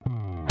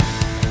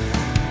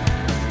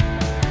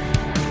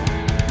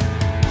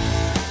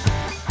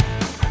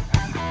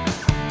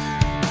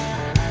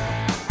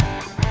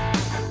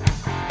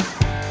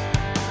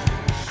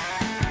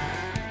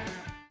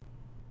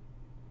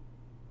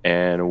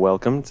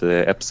welcome to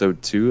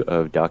episode 2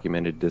 of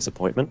Documented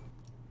Disappointment.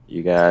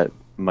 You got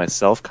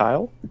myself,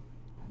 Kyle.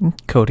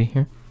 Cody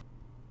here.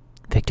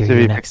 Victor, So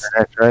you're you next.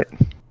 picked right?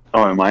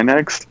 Oh, am I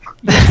next?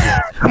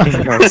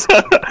 Nice.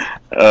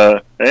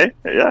 Hey,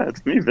 yeah,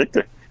 it's me,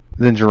 Victor.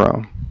 Then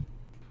Jerome.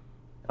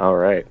 All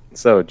right.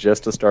 So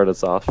just to start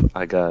us off,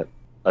 I got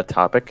a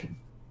topic.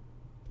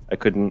 I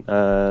couldn't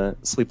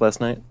sleep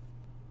last night.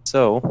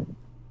 So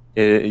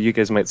you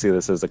guys might see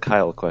this as a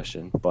Kyle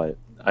question, but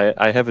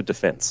I have a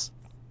defense.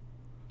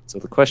 So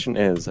the question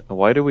is,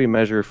 why do we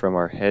measure from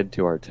our head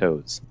to our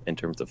toes in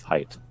terms of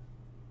height?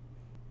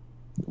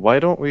 Why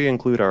don't we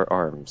include our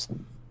arms?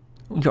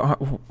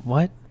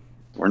 What?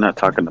 We're not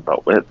talking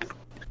about width.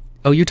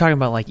 Oh, you're talking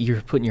about like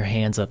you're putting your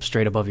hands up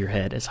straight above your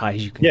head as high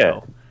as you can Yeah.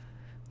 go.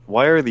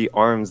 Why are the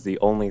arms the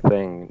only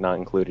thing not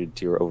included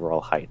to your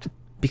overall height?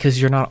 Because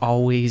you're not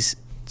always,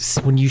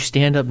 when you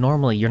stand up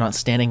normally, you're not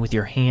standing with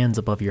your hands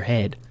above your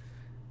head.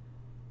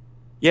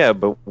 Yeah,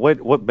 but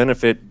what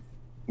benefit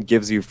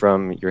gives you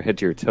from your head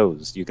to your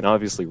toes? You can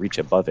obviously reach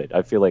above it.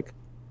 I feel like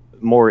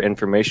more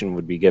information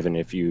would be given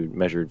if you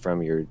measured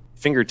from your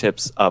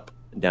fingertips up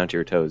down to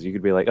your toes. You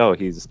could be like, oh,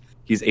 he's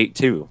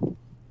 8'2".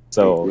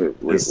 So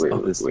this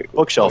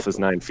bookshelf is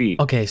 9 feet.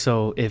 Okay,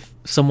 so if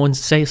someone's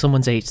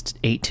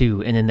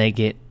 8'2", and then they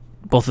get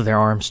both of their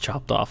arms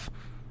chopped off,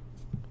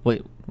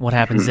 what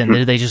happens then?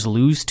 Do they just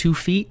lose 2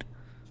 feet?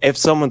 If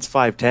someone's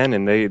 5'10"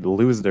 and they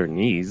lose their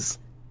knees,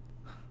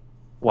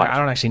 Well, I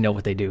don't actually know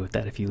what they do with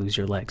that if you lose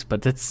your legs,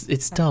 but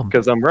it's dumb.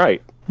 because I'm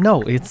right.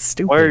 No, it's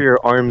stupid. Why are your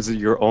arms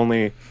your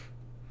only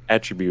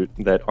attribute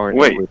that aren't?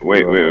 Wait.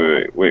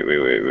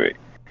 included?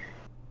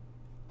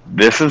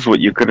 This is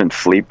what you couldn't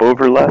sleep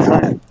over last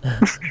night?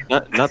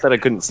 Not that I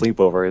couldn't sleep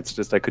over. It's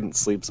just I couldn't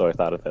sleep, so I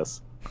thought of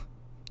this.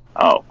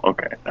 Oh,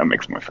 okay. That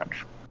makes more sense.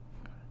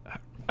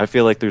 I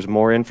feel like there's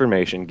more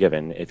information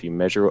given if you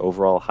measure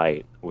overall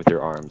height with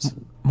your arms.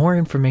 More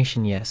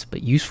information, yes,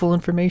 but useful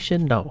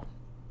information, no.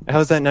 How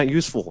is that not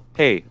useful?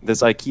 Hey,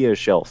 this IKEA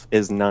shelf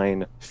is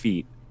 9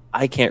 feet.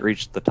 I can't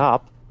reach the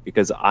top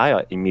because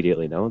I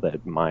immediately know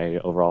that my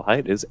overall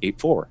height is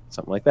 8'4",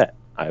 something like that.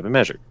 I haven't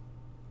measured.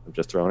 I'm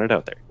just throwing it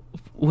out there.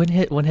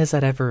 When has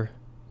that ever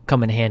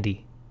come in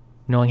handy?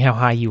 Knowing how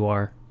high you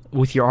are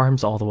with your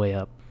arms all the way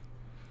up.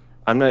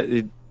 I'm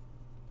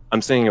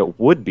saying it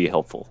would be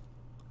helpful.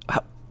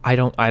 I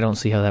don't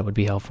see how that would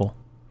be helpful.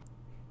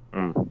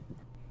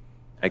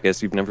 I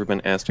guess you've never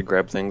been asked to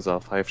grab things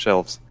off high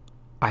shelves.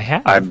 I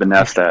have. I've been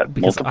asked that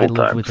because I multiple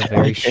live times. with a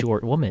very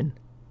short woman,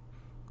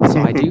 so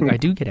I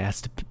do get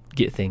asked to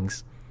get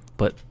things,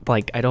 but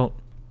like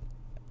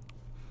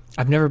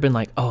I've never been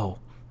like, oh,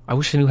 I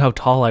wish I knew how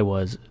tall I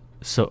was,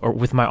 or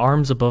with my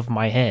arms above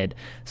my head,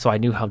 so I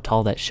knew how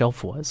tall that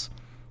shelf was.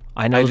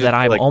 I know just that feel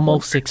I'm like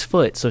almost 6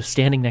 foot, so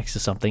standing next to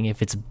something,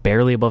 if it's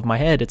barely above my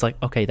head, it's like,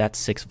 okay, that's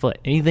 6 foot.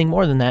 Anything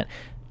more than that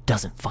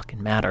doesn't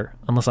fucking matter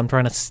unless I'm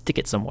trying to stick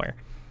it somewhere.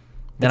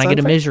 Then It's I get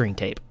a unfair. measuring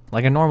tape,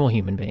 like a normal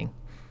human being.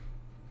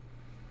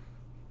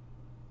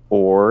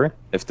 Or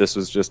if this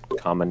was just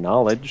common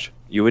knowledge,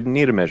 you wouldn't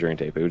need a measuring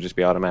tape. It would just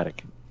be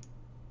automatic.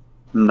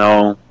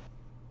 No.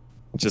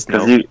 Just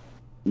no.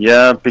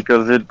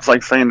 Because it's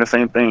like saying the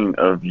same thing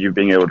of you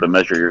being able to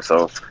measure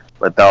yourself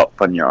without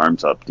putting your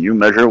arms up. Do you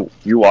measure,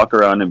 you walk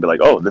around and be like,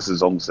 oh, this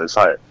is almost this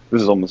height.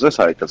 This is almost this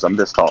height because I'm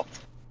this tall.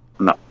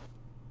 No.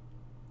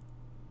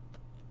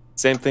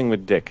 Same thing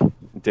with dick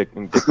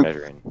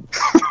measuring.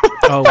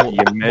 Oh, well, You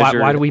why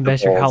measure do we the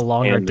measure how balls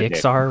long our and the dicks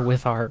dick. are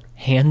with our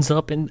hands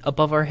up and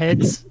above our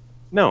heads?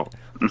 No.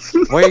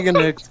 Why are you going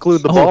to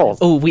exclude the balls?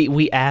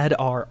 We add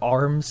our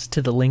arms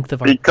to the length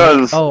of our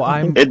Because dick. Oh,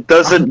 I'm it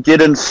doesn't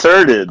get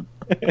inserted.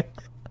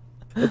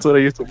 That's what I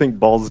used to think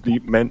balls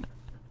deep meant.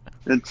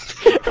 It's,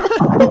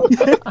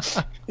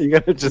 You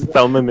got to just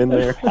thumb them in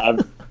there.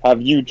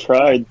 have you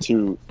tried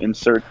to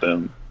insert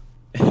them?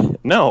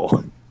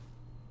 No.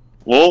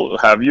 Well,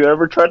 have you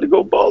ever tried to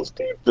go balls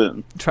deep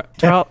then?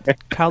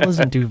 Kyle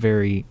doesn't do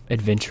very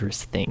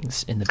adventurous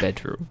things in the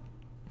bedroom.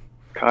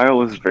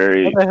 Kyle is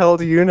very... How the hell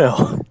do you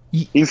know?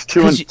 He's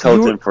too 'Cause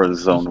intelligent for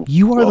his own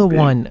You are the well-being.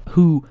 one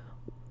who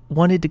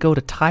wanted to go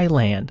to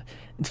Thailand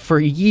for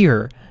a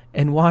year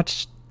and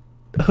watch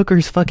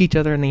hookers fuck each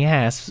other in the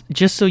ass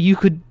just so you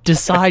could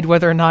decide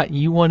whether or not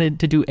you wanted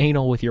to do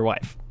anal with your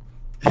wife.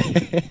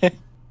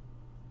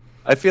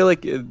 I feel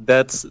like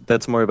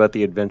that's more about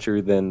the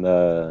adventure than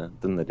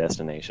the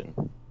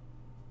destination.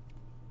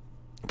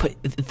 But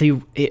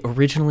it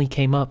originally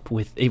came up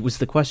with, it was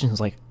the questions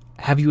like,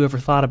 have you ever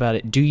thought about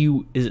it?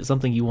 Is it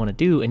something you want to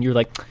do? And you're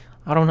like,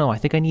 I don't know. I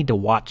think I need to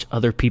watch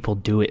other people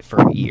do it for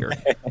a year.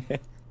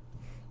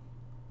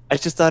 I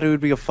just thought it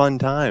would be a fun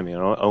time,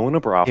 own a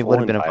brothel. It would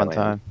have in been a fun Thailand.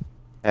 time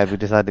had we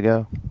decided to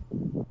go.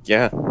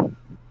 Yeah, I'm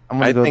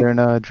gonna I go think- there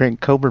and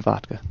drink Cobra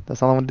vodka.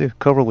 That's all I want to do.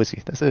 Cobra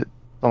whiskey. That's it.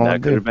 That's all I that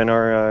want could to have do. been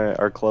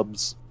our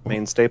club's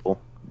main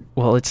staple.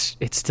 Well, it's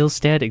still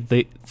static.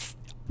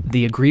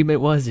 The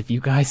agreement was if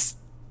you guys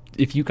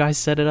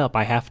set it up,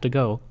 I have to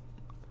go.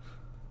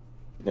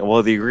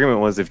 Well, the agreement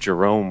was if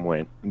Jerome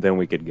went, then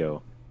we could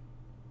go.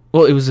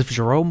 Well, it was if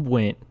Jerome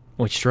went.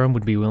 which Strum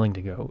would be willing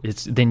to go,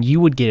 then you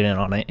would get in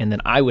on it, and then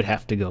I would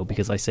have to go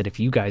because I said if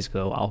you guys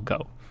go, I'll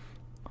go.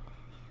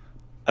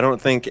 I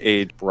don't think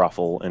a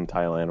brothel in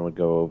Thailand would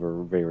go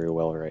over very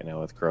well right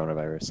now with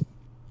coronavirus.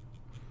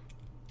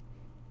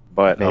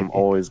 But Maybe. I'm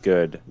always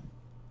good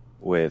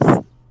with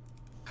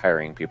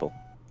hiring people.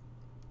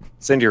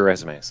 Send your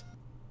resumes.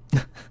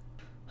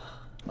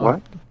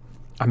 What?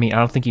 I mean, I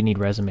don't think you need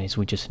resumes.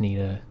 We just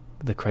need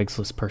the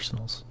Craigslist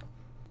personals.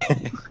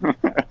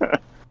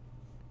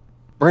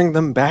 Bring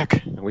them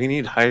back. We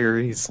need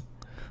hirees.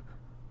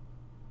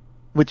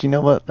 But you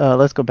know what?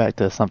 Let's go back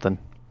to something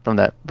from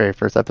that very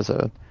first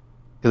episode.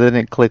 Because it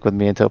didn't click with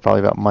me until probably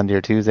about Monday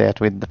or Tuesday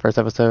after we did the first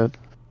episode.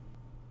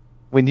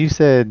 When you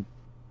said,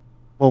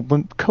 well,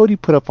 when Cody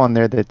put up on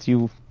there that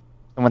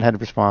someone had to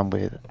respond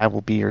with, "I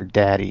will be your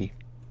daddy."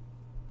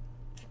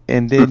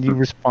 And then you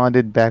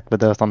responded back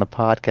with us on the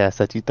podcast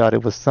that you thought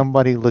it was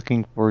somebody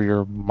looking for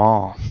your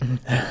mom.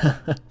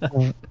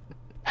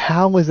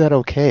 How is that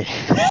okay?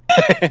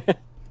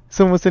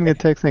 Someone sending a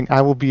text saying,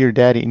 "I will be your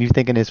daddy," and you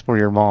thinking it's for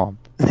your mom.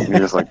 You're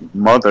just like,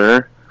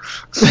 mother.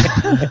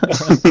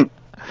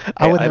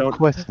 I would I have don't-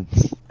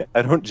 questions.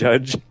 I don't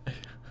judge.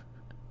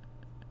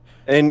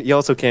 And you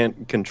also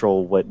can't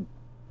control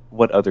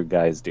what other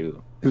guys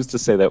do. Who's to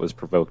say that was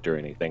provoked or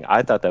anything?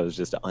 I thought that was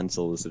just an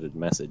unsolicited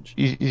message.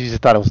 You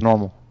just thought it was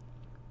normal.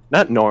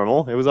 Not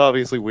normal. It was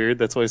obviously weird.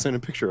 That's why I sent a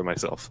picture of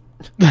myself.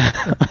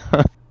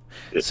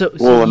 So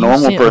Well, a you normal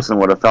sent- person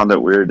would have found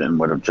it weird and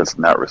would have just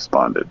not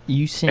responded.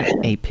 You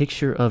sent a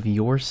picture of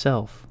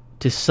yourself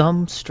to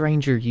some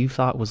stranger you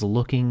thought was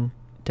looking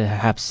to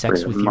have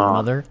sex For with your your mom.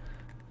 mother.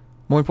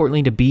 More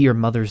importantly, to be your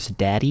mother's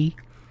daddy.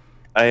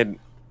 I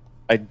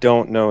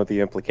don't know the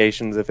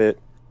implications of it.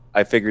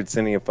 I figured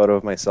sending a photo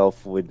of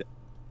myself would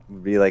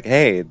be like,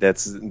 hey,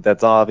 that's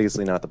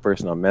obviously not the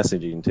person I'm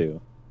messaging to.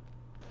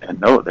 And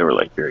no, they were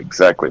like, you're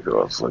exactly who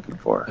I was looking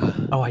for.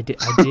 Oh, I did.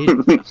 I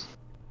did.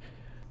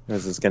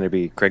 Is this going to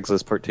be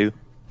Craigslist Part 2?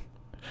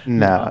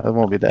 No, it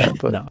won't be that.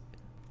 But No.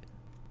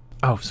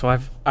 Oh, so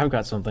I've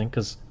got something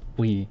because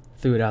we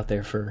threw it out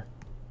there for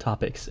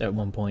topics at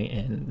one point,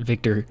 and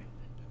Victor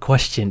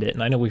questioned it,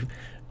 and I know we've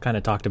kind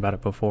of talked about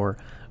it before,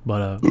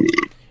 but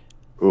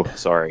Oh,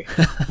 sorry.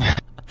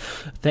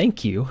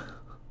 thank you.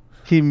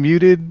 he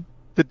muted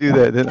to do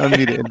that, then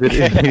unmuted and did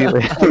it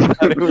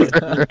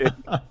immediately.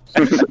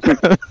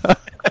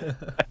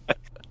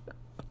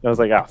 I was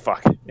like, ah,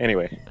 fuck.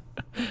 Anyway.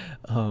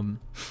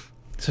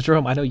 So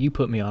Jerome, I know you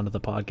put me onto the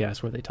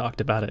podcast where they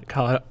talked about it.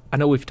 Kyle, I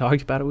know we've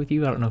talked about it with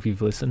you. I don't know if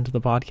you've listened to the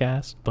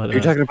podcast, but Are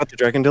you talking about the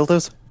dragon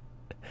dildos?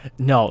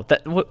 no,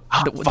 that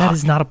that fuck.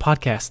 is not a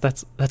podcast.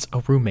 That's a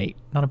roommate,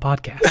 not a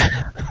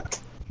podcast.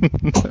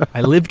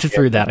 I lived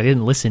through that. I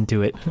didn't listen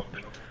to it.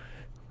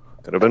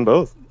 Could have been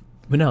both.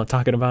 But no,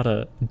 talking about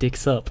a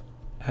dicks up,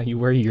 how you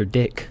wear your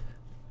dick.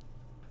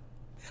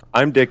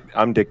 I'm dick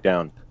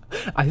down.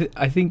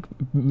 I think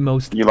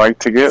most You like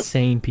to get?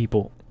 sane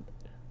people.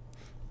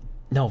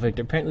 No,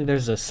 Victor. Apparently,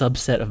 there's a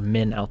subset of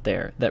men out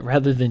there that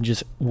rather than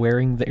just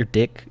wearing their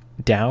dick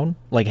down,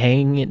 like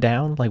hanging it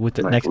down, like with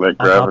the Like, next let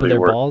on top of gravity their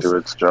work balls. do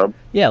its job.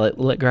 Yeah,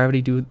 let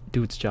gravity do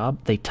its job.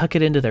 They tuck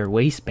it into their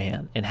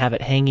waistband and have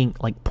it hanging,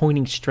 like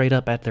pointing straight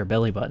up at their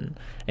belly button,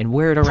 and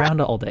wear it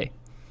around all day.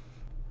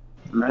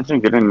 Imagine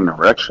getting an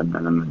erection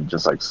and then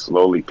just like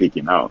slowly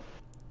peeking out.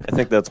 I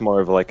think that's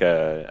more of like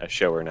a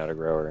shower, not a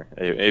grower.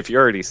 If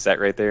you're already set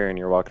right there and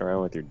you're walking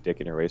around with your dick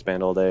in your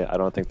waistband all day, I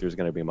don't think there's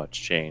going to be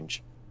much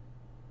change.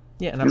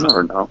 Yeah, and You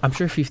never know. I'm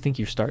sure if you think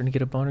you're starting to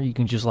get a boner, you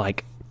can just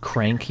like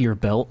crank your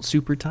belt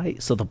super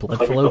tight so the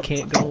blood flow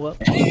can't go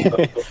up.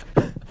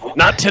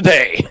 Not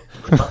today.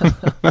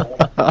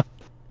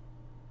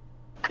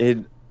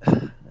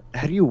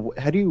 How do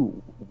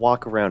you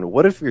walk around?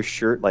 What if your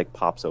shirt like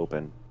pops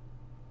open?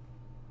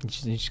 You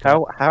just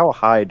How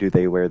high do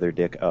they wear their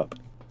dick up?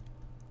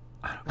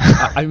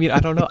 I mean, I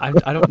don't know. I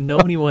don't know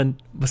anyone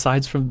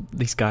besides from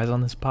these guys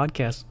on this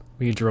podcast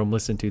me and Jerome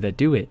listen to that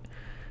do it.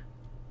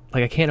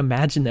 Like, I can't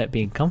imagine that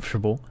being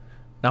comfortable.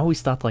 And I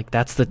always thought like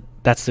that's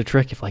the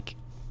trick. If like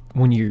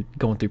when you're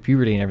going through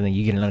puberty and everything,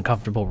 you get an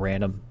uncomfortable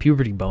random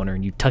puberty boner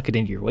and you tuck it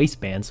into your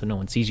waistband so no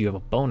one sees you have a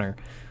boner.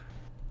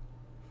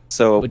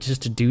 So But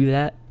just to do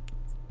that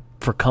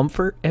for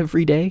comfort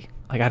every day,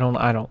 like I don't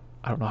know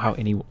how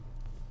any.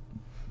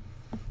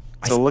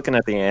 looking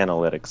at the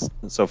analytics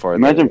so far,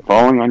 Imagine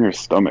falling on your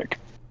stomach.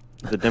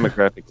 the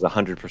demographic is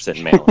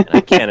 100% male, and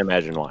I can't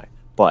imagine why.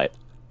 But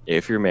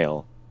if you're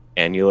male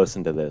and you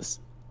listen to this,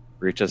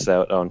 reach us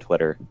out on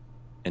Twitter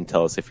and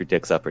tell us if your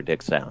dick's up or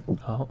dick's down.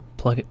 Oh,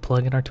 plug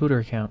in our Twitter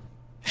account.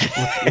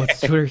 What's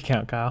the Twitter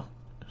account, Kyle?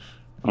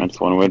 That's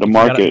one way to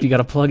market. If you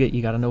gotta plug it,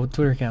 you gotta know what the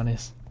Twitter account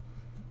is.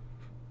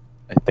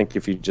 I think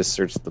if you just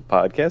search the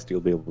podcast,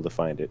 you'll be able to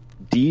find it.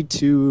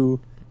 D2.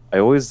 I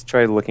always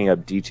try looking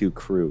up D2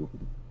 Crew,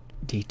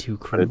 D2 but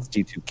crew. it's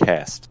D2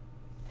 Cast.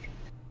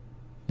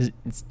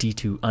 It's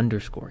D2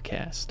 _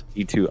 cast.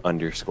 D2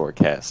 _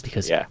 cast.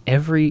 Because yeah.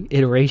 every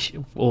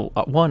iteration, well,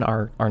 one,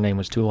 our name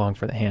was too long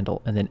for the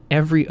handle, and then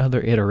every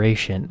other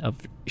iteration of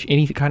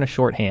any kind of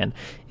shorthand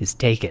is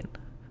taken.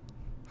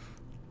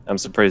 I'm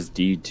surprised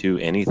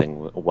D2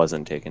 anything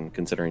wasn't taken,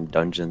 considering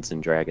Dungeons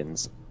and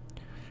Dragons.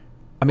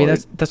 I mean, Or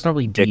that's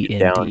normally D Dick and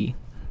Down. D.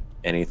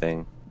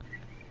 Anything.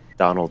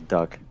 Donald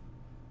Duck.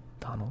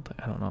 Donald,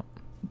 I don't know.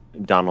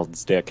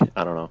 Donald's dick.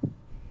 I don't know.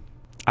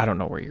 I don't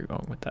know where you're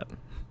going with that.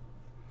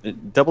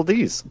 Double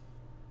D's.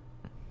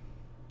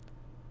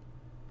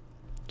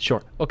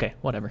 Sure. Okay.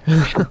 Whatever.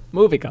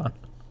 Moving on.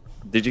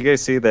 Did you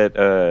guys see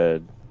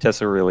that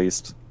Tesla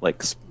released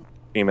like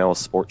female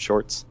sports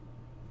shorts?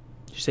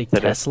 Did you say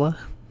Today. Tesla?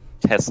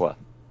 Tesla.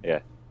 Yeah.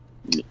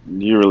 Do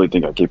you really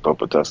think I keep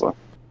up with Tesla?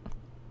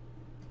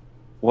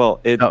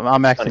 Well, it. No,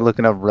 I'm actually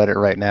looking up Reddit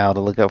right now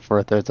to look up for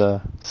if there's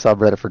a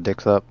subreddit for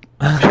dicks up.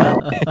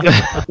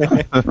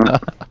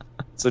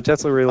 So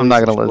Tesla released. I'm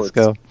not gonna let this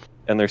shorts, go.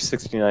 And they're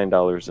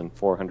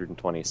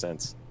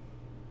 $69.420.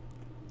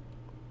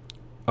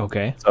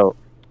 Okay. So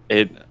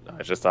I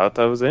just thought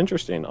that was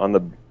interesting. On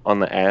the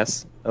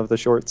ass of the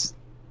shorts,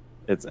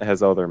 it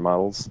has all their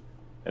models,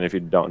 and if you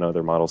don't know,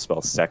 their models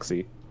spell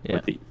sexy, Yeah.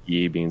 with the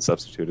E being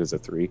substituted as a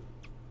 3.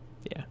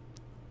 Yeah.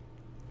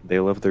 They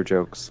love their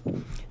jokes.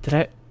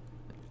 Did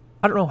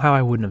I don't know how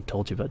I wouldn't have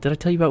told you about. Did I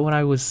tell you about when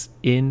I was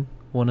in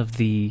one of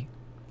the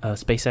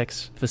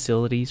SpaceX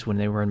facilities when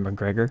they were in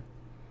McGregor? I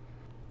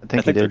I think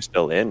you think they're did.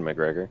 still in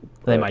McGregor.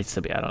 They but might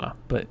still be. I don't know.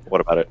 But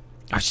What about it?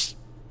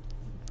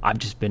 I've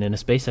just been in a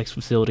SpaceX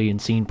facility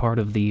and seen part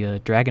of the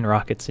Dragon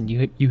rockets, and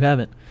you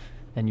haven't,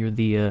 and you're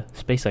the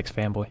SpaceX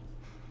fanboy.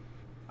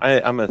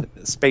 I'm a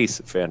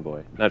space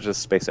fanboy, not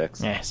just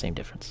SpaceX. Yeah, same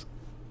difference.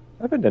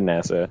 I've been to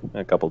NASA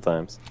a couple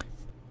times.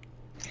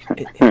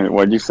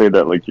 Why'd you say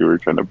that like you were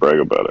trying to brag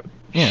about it?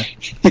 Yeah.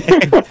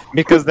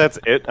 Because that's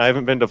it. I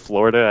haven't been to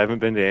Florida. I haven't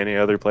been to any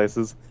other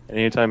places. And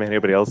anytime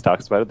anybody else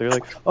talks about it, they're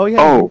like, "Oh yeah,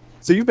 Oh.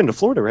 so you've been to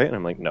Florida, right?" And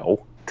I'm like,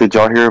 "No." Did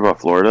y'all hear about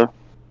Florida?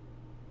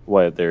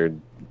 What? They're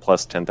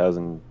plus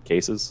 10,000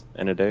 cases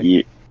in a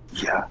day.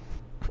 Yeah.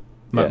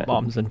 My Yeah.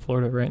 mom's in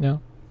Florida right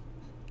now.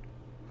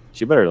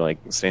 She better like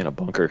stay in a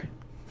bunker.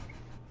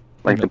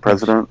 Like No, the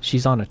president?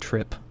 She's on a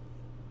trip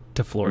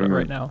to Florida Mm.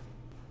 right now.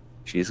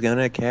 She's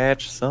gonna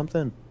catch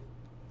something.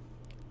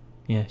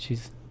 Yeah,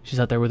 she's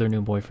out there with her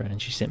new boyfriend,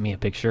 and she sent me a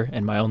picture,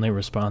 and my only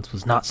response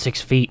was not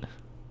 6 feet.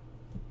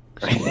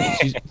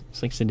 She's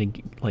like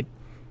sending like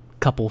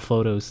couple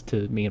photos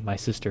to me and my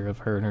sister of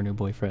her and her new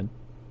boyfriend.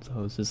 So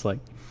I was just like,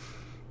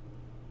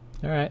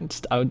 all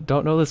right, I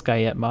don't know this guy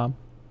yet, Mom.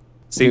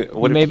 See, You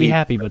what may if be he,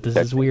 happy, but this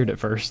is weird at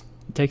first.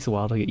 It takes a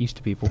while to get used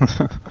to people.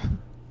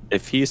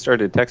 if he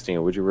started texting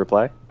you, would you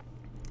reply?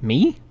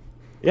 Me?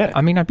 Yeah.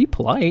 I mean, I'd be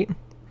polite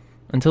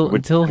until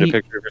Would you send he. a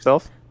picture of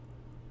yourself?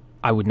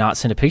 I would not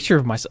send a picture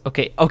of myself.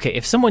 Okay.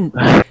 If someone,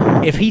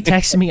 if he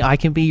texts me, I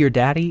can be your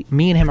daddy.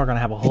 Me and him are gonna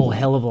have a whole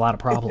hell of a lot of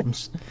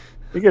problems.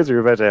 You guys are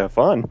about to have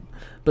fun.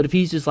 But if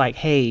he's just like,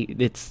 "Hey,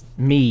 it's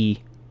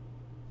me.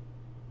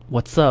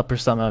 What's up?" or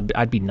something,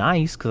 I'd be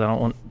nice because I don't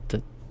want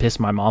to piss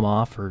my mom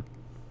off. Or,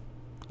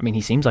 I mean,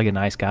 he seems like a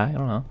nice guy. I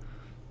don't know.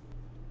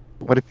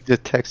 What if he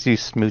just texts you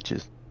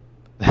smooches?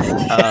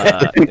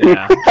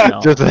 Yeah. No.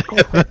 Just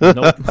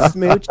Nope.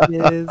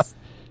 Smooches.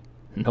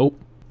 Nope.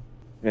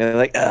 Yeah,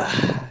 like,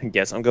 I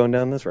guess I'm going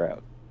down this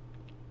route.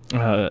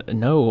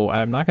 No,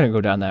 I'm not going to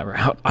go down that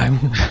route. I'm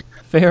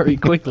very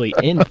quickly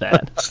end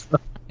that.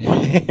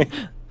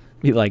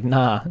 Be like,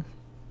 nah.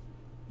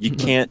 You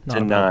can't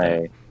Not about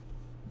deny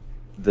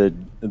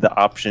the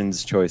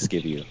options choice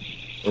give you,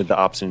 or the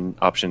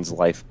options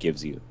life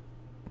gives you.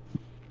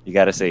 You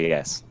got to say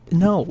yes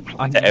No.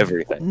 to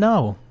everything.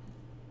 No.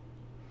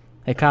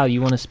 Hey, Kyle,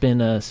 you want to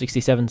spend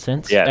 67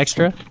 cents Yes.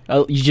 extra?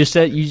 Oh, you just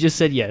said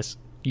yes.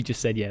 You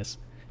just said yes.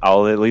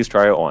 I'll at least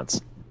try it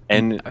once.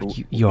 And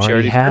You she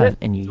already said have, it.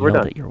 and you We're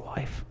yelled done. at your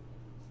wife.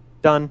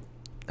 Done.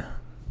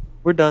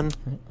 We're done.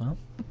 Well,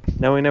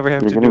 Now we never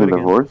have You're to getting do a it again.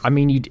 divorce? I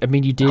mean, you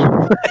did.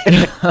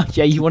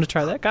 Yeah, you want to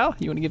try that, Kyle?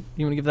 You want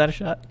to give that a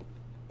shot?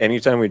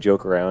 Anytime we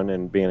joke around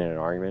and being in an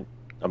argument,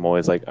 I'm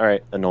always like, all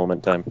right,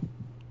 annulment time.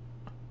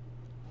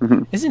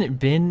 Hasn't it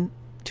been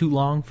too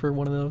long for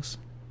one of those?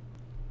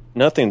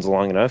 Nothing's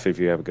long enough if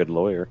you have a good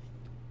lawyer.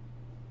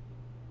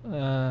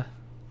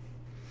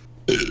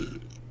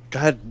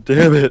 God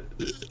damn it.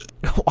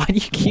 Why do you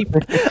keep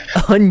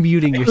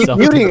unmuting yourself?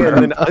 Muting to it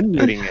and then burp?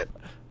 unmuting it.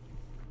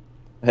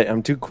 Hey,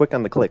 I'm too quick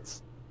on the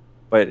clicks.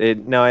 But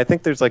no, I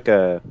think there's like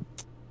a...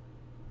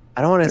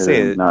 I don't want to It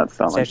say did not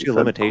sound like statute you of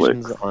said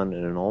limitations clicks. on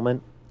an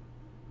annulment.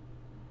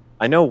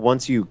 I know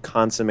once you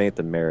consummate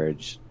the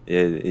marriage,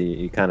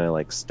 you kind of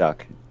like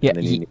stuck. Yeah, And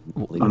then you need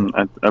to leave.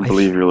 I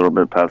believe you're a little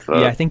bit past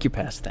that. Yeah, I think you're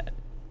past that.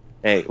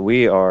 Hey,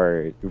 we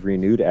are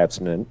renewed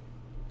abstinent.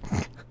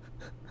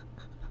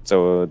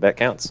 So that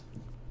counts.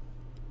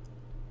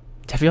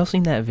 Have y'all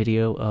seen that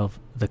video of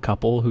the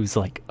couple who's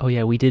like, "Oh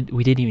yeah, we didn't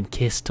even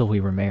kiss till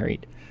we were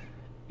married,"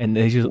 and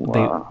they just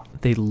Wow.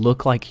 they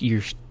look like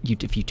you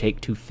if you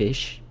take two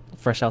fish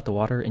fresh out the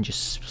water and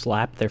just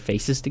slap their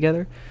faces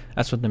together.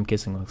 That's what them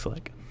kissing looks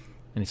like,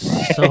 and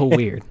it's so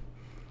weird.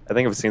 I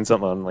think I've seen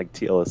something on like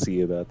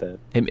TLC about that.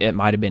 It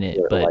might have been it,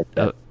 Yeah, but like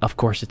that. of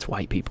course it's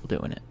white people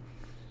doing it.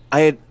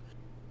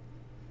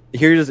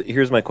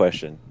 Here's my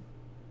question.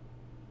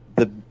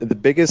 the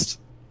biggest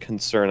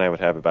concern I would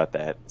have about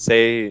that,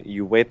 say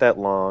you wait that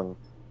long,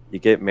 you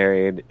get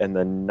married, and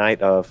the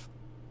night of,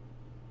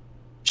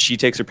 she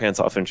takes her pants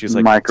off and she's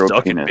like, Micro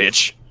 "Suck it, penis.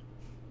 bitch."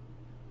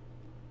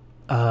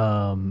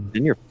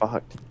 Then you're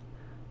fucked.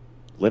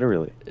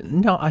 Literally.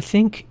 No, I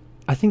think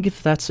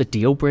if that's a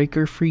deal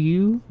breaker for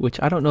you, which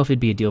I don't know if it'd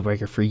be a deal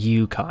breaker for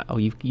you, Kyle.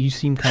 You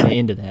seem kind of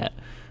into that.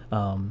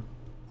 No,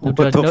 What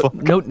the fuck?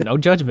 no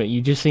judgment.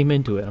 You just seem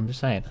into it. I'm just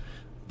saying.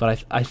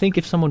 But I think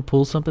if someone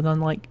pulls something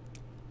on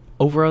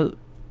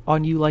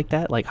on you like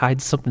that, like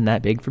hides something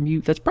that big from you,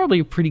 that's probably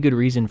a pretty good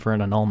reason for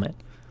an annulment.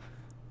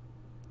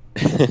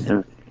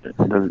 Do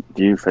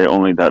you say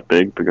only that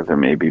big because it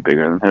may be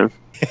bigger than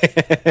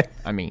his?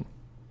 I mean,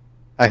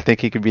 I think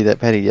he could be that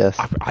petty. Yes.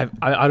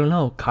 I don't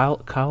know.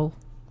 Kyle,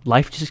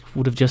 life just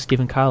would have just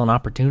given Kyle an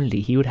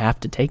opportunity. He would have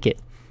to take it.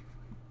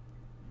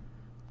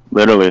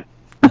 Literally.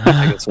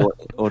 I guess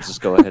we'll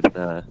just go ahead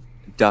and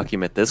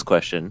document this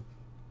question.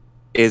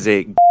 Is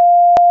it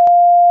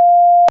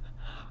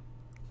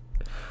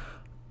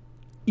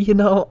You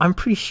know, I'm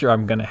pretty sure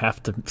I'm gonna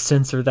have to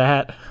censor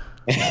that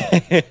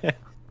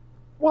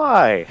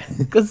why?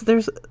 because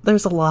there's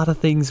a lot of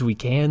things we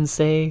can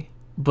say,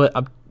 but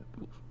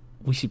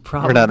we should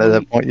probably We're not at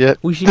that point yet.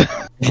 we should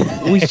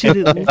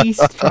at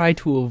least try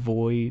to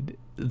avoid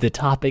the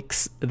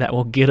topics that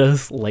will get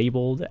us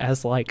labeled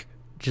as like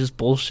just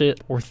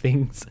bullshit or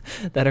things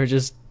that are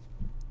just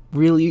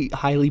really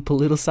highly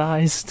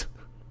politicized.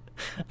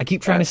 I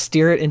keep trying to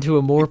steer it into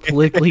a more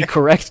politically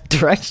correct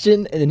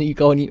direction, and then you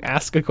go and you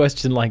ask a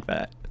question like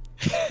that.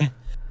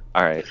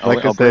 All right.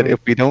 Like I said, if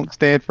we don't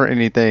stand for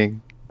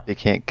anything, they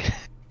can't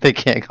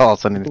call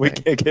us on anything. we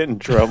can't get in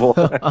trouble.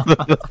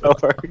 That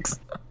works.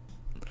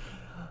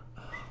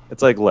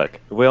 It's like, look,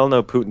 we all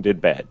know Putin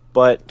did bad,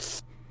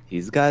 but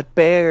he's got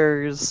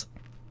bears,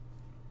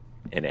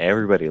 and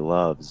everybody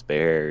loves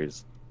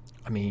bears.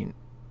 I mean,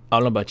 I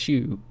don't know about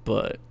you,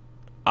 but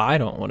I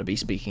don't want to be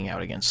speaking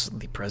out against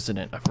the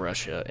president of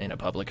Russia in a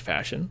public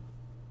fashion.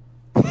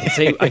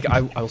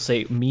 I'll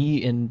say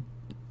me and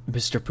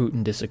Mr.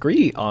 Putin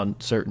disagree on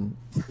certain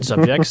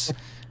subjects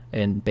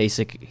and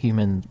basic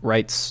human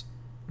rights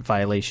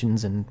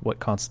violations and what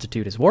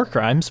constitute as war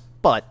crimes,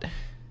 but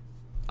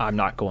I'm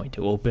not going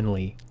to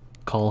openly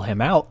call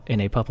him out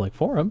in a public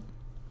forum.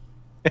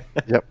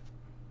 Yep.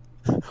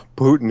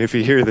 Putin, if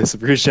you hear this,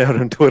 reach out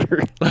on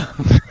Twitter.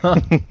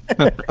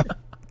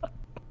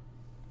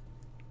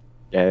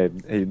 Yeah,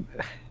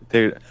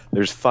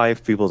 there's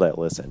 5 people that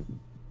listen,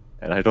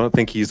 and I don't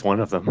think he's one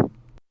of them.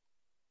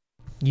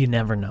 You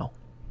never know.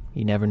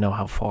 You never know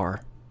how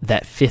far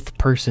that 5th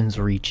person's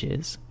reach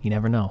is. You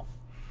never know.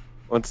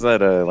 What's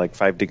that, like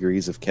 5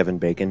 degrees of Kevin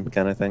Bacon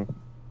kind of thing?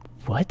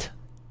 What?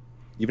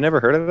 You've never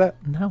heard of that?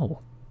 No.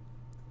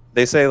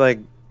 They say, like,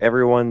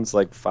 everyone's,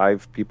 like,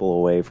 5 people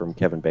away from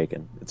Kevin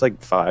Bacon. It's like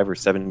 5 or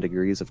 7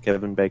 degrees of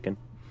Kevin Bacon.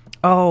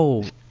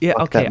 Oh, yeah,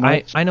 Fuck okay. that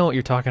much? I know what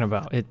you're talking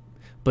about.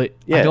 But I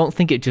Yeah. don't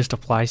think it just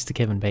applies to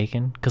Kevin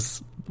Bacon,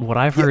 because what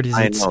I've heard is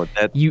I it's know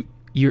that.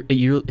 you're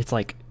it's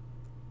like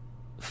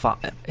 5.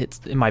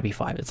 It might be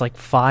 5. It's like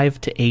 5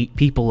 to 8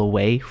 people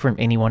away from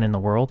anyone in the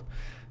world.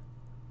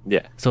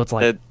 Yeah. So it's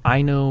like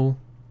I know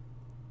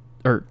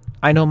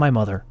my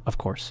mother, of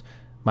course.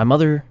 My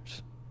mother's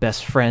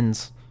best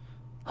friend's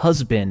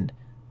husband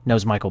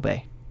knows Michael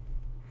Bay.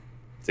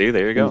 See,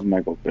 there you Who's go.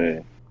 Michael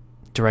Bay?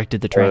 Directed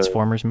the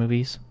Transformers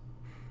movies.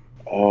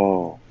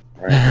 Oh,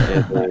 right.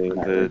 Yeah,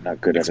 the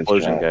Not good at his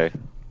explosion job. guy.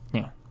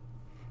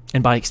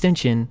 And by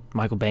extension,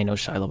 Michael Bay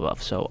knows Shia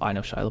LaBeouf, so I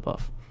know Shia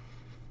LaBeouf.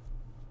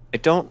 I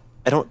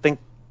don't think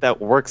that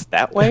works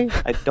that way.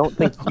 I don't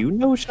think you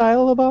know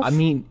Shia LaBeouf. I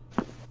mean,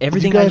 Did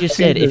everything you I guys just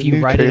see said, the if you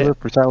new write trailer it...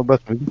 for Shia LaBeouf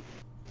movie?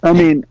 I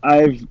mean,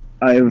 I've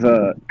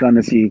gone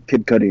to see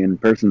Kid Cudi in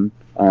person,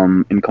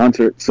 in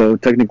concert. So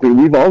technically,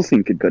 we've all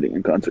seen Kid Cudi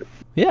in concert.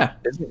 Yeah.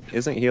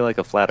 Isn't he like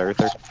a flat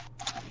earther?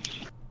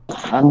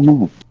 I don't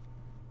know.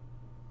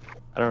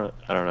 I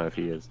don't know if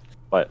he is,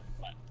 but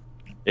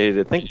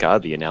thank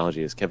God the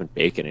analogy is Kevin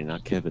Bacon and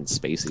not Kevin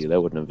Spacey.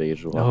 That wouldn't have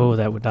aged well. Oh,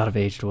 that would not have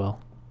aged well.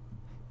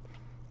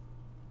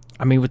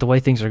 I mean, with the way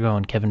things are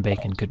going, Kevin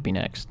Bacon could be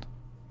next.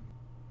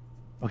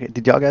 Okay,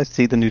 did y'all guys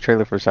see the new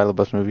trailer for Shia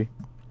LaBeouf's movie?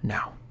 No.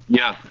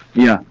 Yeah,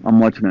 I'm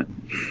watching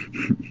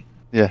it.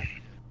 Yeah.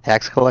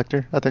 Tax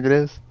Collector, I think it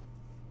is.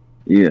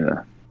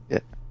 Yeah. Yeah.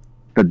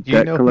 The Do you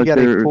debt know he got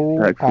a collector,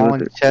 full-on tax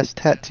collector. chest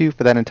tattoo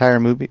for that entire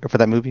movie, or for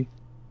that movie?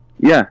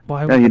 Yeah,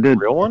 Why yeah, would- he The did.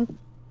 real one?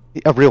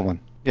 A real one.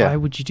 Yeah. Why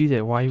would you do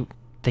that? Why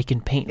they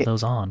can paint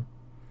those on?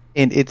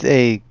 And it's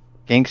a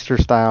gangster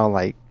style,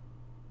 like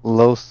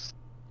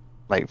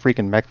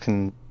freaking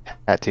Mexican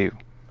tattoo,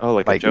 Oh,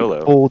 like like a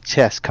Jolo. full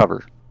chest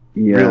cover,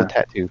 Yeah, real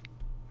tattoo.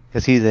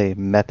 Because he's a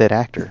method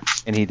actor,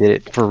 and he did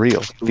it for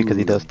real because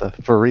he does stuff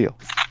for real.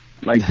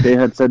 like they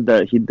had said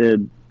that he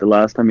did the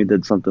last time he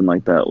did something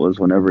like that was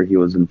whenever he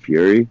was in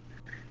Fury,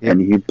 Yeah.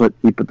 and he put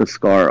the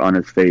scar on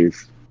his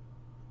face,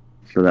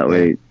 so that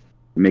way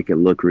make it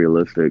look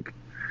realistic.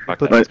 Fuck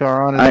Put that. the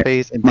scar on his I-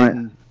 face and my-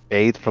 then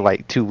bathed for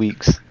like 2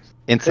 weeks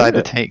inside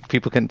the tank.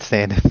 People couldn't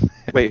stand it.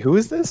 Wait, who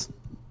is this?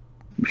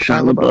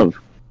 Shia LaBeouf. LaBeouf.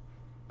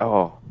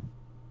 Oh,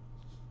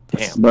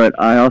 damn. But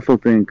I also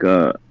think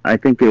I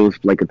think it was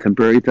like a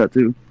temporary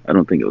tattoo. I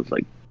don't think it was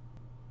like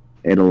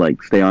it'll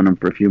like stay on him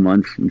for a few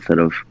months instead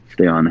of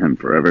stay on him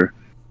forever.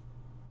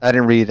 I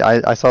didn't read.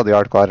 I saw the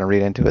article. I didn't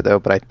read into it though,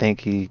 but I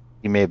think he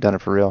may have done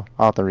it for real.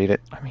 I'll have to read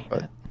it. I mean,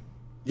 But-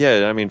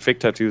 Yeah, I mean, fake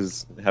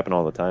tattoos happen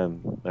all the time.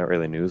 Not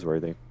really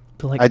newsworthy.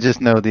 but like, I just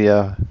know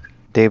the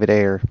David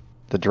Ayer,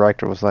 the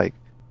director, was like,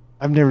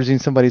 "I've never seen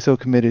somebody so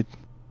committed."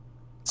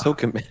 So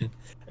committed.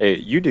 Hey,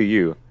 you do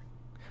you.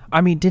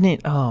 I mean,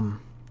 didn't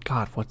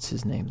God, what's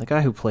his name? The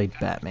guy who played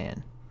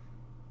Batman,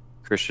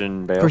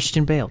 Christian Bale.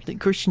 Christian Bale.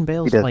 Christian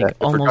Bale's did like that. If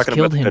we're almost talking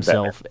killed about the good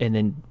himself and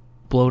then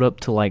blowed up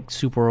to like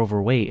super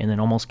overweight and then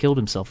almost killed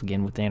himself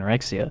again with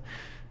anorexia.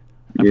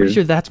 I'm pretty Yeah.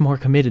 sure that's more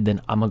committed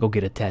than I'm gonna go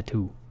get a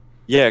tattoo.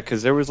 Yeah,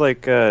 because there was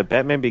like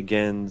Batman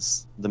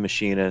Begins, The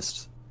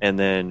Machinist, and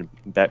then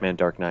Batman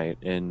Dark Knight,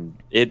 and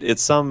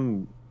it's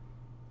some.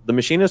 The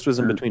Machinist was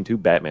in between two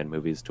Batman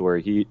movies, to where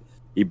he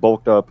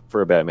bulked up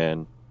for a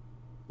Batman,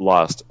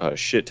 lost a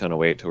shit ton of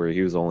weight to where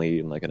he was only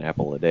eating like an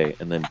apple a day,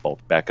 and then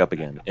bulked back up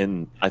again.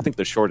 And I think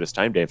the shortest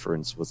time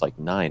difference was like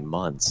 9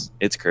 months.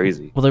 It's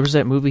crazy. Well, there was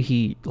that movie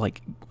he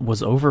like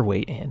was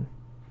overweight in.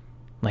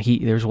 Like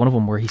there's one of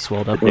them where he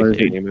swelled up. What a is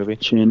bit. it? Cheney movie.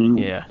 Channing.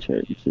 Yeah.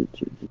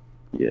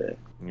 Yeah.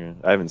 Yeah,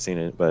 I haven't seen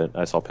it, but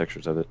I saw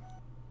pictures of it.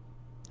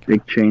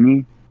 Dick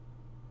Cheney.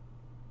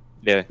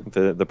 Yeah,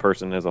 the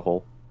person as a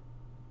whole.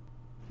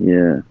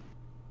 Yeah.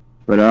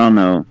 But I don't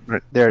know.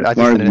 There, I As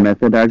far just as did it.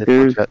 method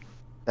actors,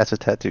 That's a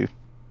tattoo.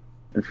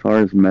 as far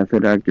as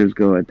method actors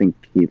go, I think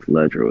Heath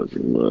Ledger was a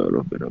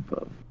little bit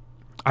above.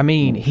 I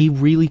mean, he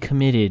really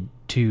committed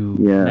to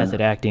Yeah.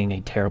 method acting a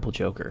terrible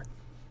Joker.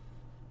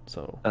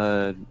 So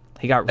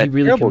he a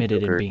really terrible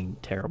committed Joker. in being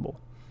terrible.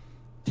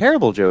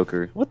 Terrible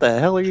Joker. What the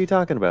hell are you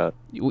talking about?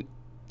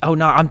 Oh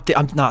no, I'm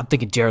not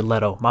thinking Jared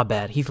Leto. My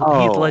bad. Heath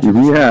Oh, Ledger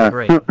was yeah.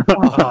 great.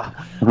 Oh,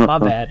 my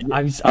bad.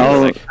 I was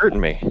Oh, like hurting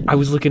me. I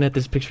was looking at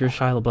this picture of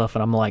Shia LaBeouf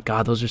and I'm like,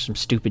 God, those are some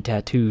stupid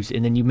tattoos.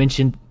 And then you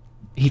mentioned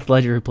Heath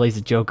Ledger who plays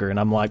the Joker, and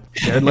I'm like,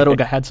 Jared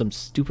Leto had some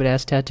stupid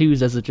ass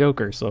tattoos as a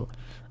Joker. So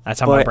that's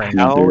how my But brain.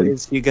 how Dude.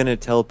 is he gonna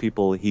tell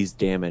people he's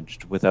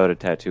damaged without a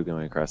tattoo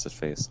going across his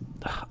face?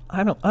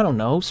 I don't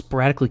know.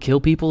 Sporadically kill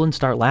people and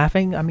start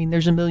laughing. I mean,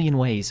 there's a million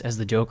ways as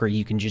the Joker.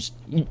 You can just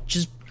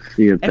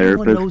See a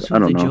everyone knows therapist. who I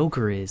the don't know.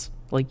 Joker is.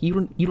 Like you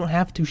don't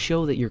have to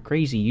show that you're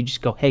crazy. You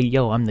just go, hey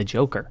yo, I'm the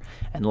Joker,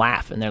 and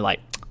laugh, and they're like,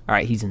 all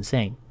right, he's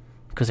insane,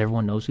 because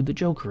everyone knows who the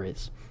Joker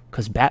is.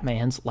 Because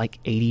Batman's like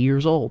 80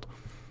 years old.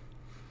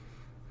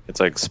 It's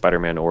like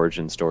Spider-Man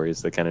origin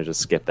stories. They kind of just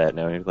skip that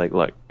now. You're like,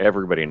 look,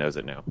 everybody knows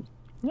it now.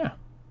 Yeah.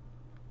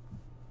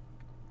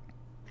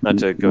 Not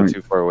to go Right.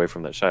 too far away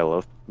from that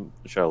Shia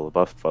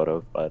LaBeouf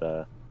photo,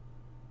 but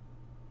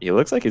he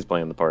looks like he's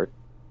playing the part.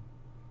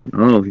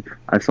 Oh,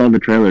 I saw the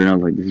trailer and I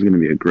was like, this is going to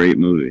be a great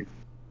movie.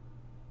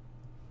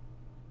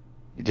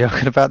 You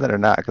joking about that or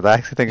not? Because I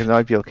actually think it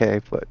might be okay,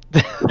 but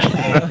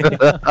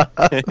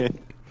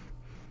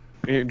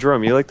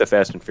Jerome, you like the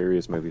Fast and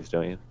Furious movies,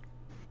 don't you?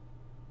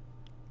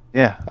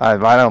 yeah, I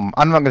don't.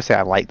 I'm not gonna say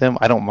I like them.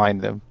 I don't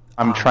mind them.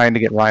 I'm Ah. trying to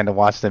get Ryan to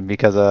watch them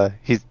because I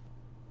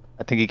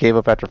think he gave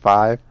up after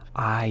 5,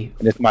 I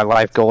and it's my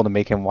life goal to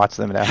make him watch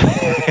them now.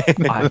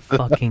 I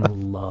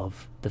fucking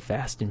love the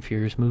Fast and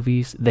Furious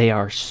movies. They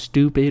are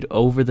stupid,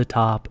 over the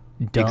top,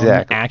 dumb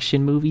Exactly.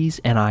 action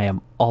movies, and I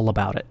am all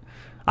about it.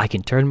 I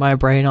can turn my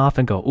brain off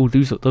and go, "Oh,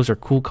 those are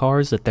cool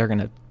cars that they're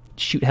gonna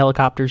shoot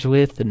helicopters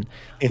with and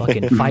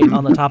fucking fight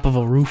on the top of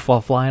a roof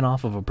while flying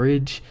off of a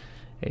bridge,"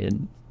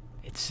 and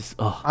it's just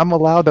I'm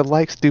allowed to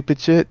like stupid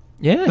shit.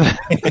 yeah.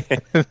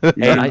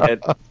 Hey,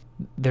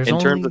 There's In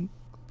only terms of-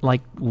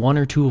 like 1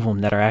 or 2 of them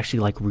that are actually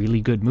like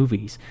really good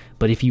movies.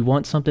 But if you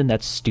want something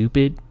that's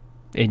stupid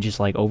and just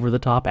like over the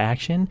top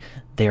action,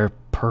 they're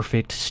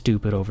perfect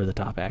stupid over the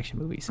top action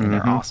movies, and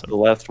they're Mhm. the awesome.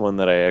 last one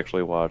that I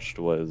actually watched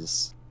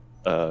was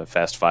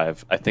Fast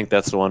 5. I think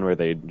that's the one where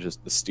they just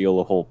steal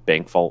a whole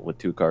bank vault with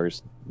 2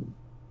 cars.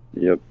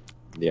 Yep.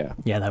 Yeah.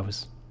 Yeah, that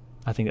was.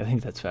 I think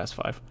that's Fast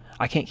 5.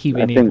 I can't keep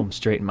I any of think- them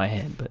straight in my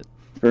head, but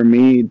For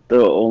me,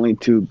 the only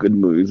 2 good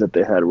movies that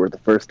they had were the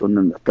first one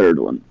and the third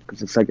one, because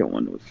the second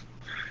one was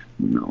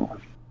no.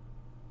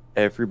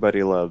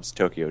 Everybody loves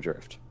Tokyo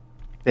Drift.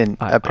 And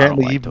I don't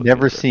apparently like you've Tokyo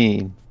never Drift.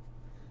 seen.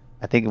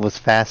 I think it was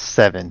Fast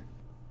 7.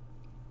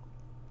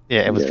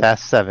 Yeah, it was Yeah.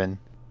 Fast 7,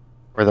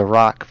 where The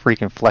Rock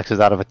freaking flexes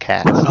out of a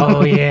cast. oh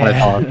on his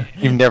yeah, arm.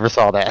 You never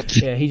saw that.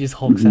 yeah, he just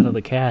hulks out of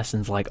the cast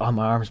and's like, "Oh,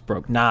 my arm's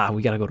broke. Nah,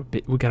 we gotta go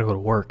to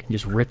work," and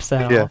just rips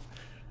that Yeah. off.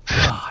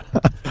 God,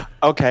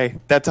 Okay,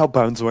 that's how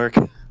bones work.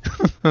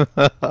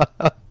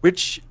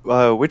 Which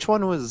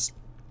one was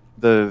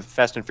the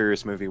Fast and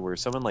Furious movie where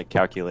someone like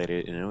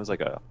calculated and it was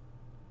like a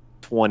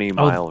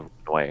 20-mile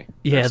runway? or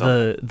yeah,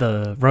 something?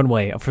 the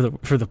runway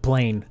for the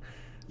plane.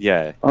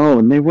 Yeah, Oh,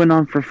 and they went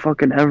on for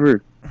fucking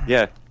ever.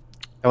 yeah.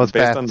 That was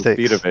Based Fast on the 6.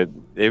 speed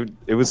of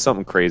it was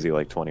something crazy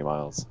like 20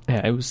 miles.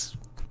 Yeah,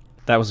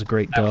 that was a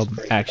great dub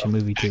action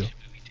movie too.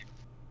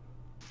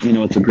 You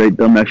know, it's a great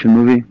dumb action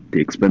movie.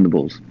 The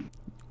Expendables.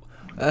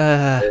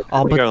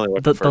 All We but can only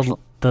watch the, the first the one.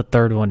 The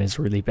third one is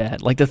really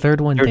bad. Like the third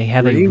one, There's they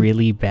have three? a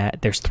really bad.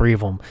 There's 3 of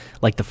them.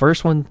 Like the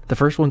first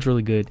one's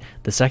really good.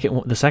 The second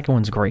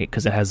one's great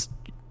because it has.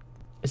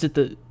 Is it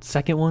the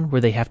second one where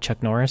they have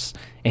Chuck Norris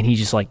and he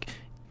just like?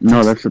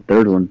 No, that's the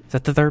third one Is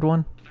that the third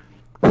one?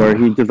 where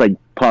he just like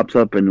pops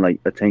up and like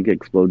a tank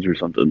explodes or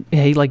something.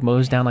 Yeah, he like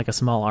mows down like a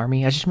small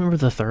army. I just remember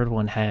the third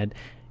one had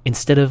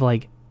instead of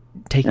like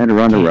taking Had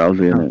Ronda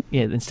Rousey in it.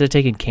 yeah, instead of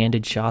taking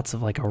candid shots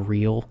of like a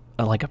real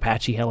like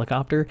Apache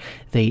helicopter,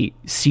 they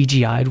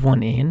CGI'd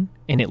one in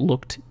and it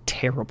looked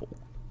terrible.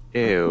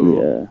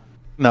 Ew. Yeah.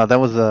 No, that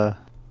was the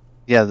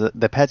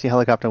Apache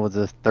helicopter was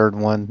the third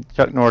one.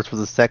 Chuck Norris was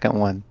the second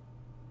one.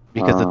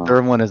 Because the Oh.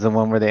 third one is the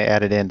one where they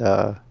added in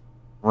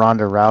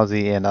Ronda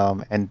Rousey and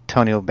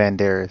Antonio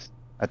Banderas,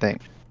 I think.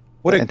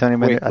 What a Antonio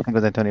great Banderas, I think it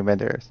was Antonio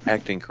Banderas.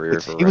 acting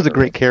career for He was a Ronda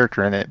great Rousey.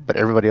 character in it, but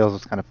everybody else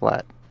was kind of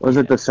flat. Was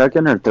it the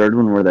second or third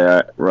one where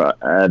they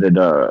added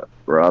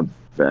Rob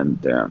Van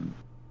Dam,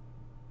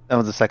 That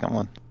was the second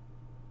one.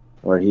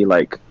 where he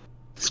like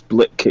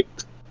split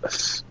kicked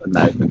a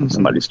knife into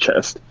somebody's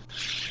chest?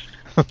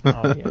 Oh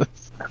yeah.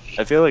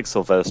 I feel like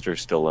Sylvester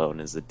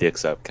Stallone is the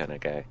dicks up kind of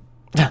guy.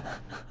 Get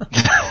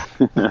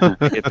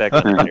that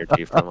kind of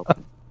energy from him.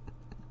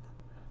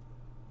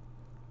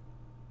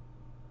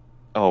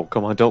 Oh,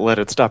 come on, don't let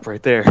it stop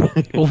right there.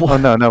 Oh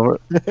no, we're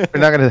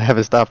not gonna have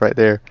it stop right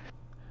there.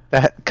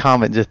 That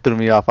comment just threw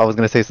me off. I was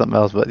gonna say something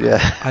else, but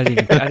yeah. I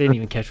didn't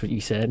even catch what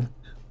you said.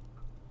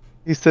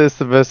 He says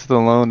Sylvester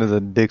Stallone is a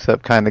dicks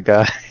up kind of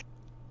guy.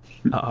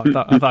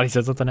 I thought he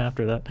said something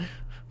after that.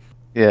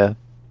 Yeah.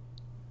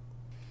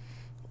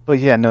 But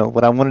yeah, no,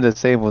 what I wanted to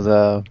say was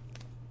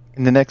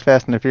in the next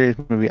Fast and the Furious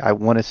movie, I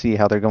want to see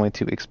how they're going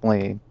to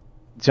explain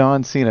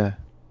John Cena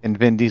and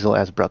Vin Diesel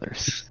as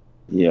brothers.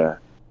 Yeah.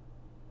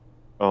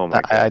 Oh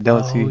my god. I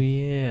don't Oh see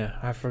yeah,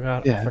 I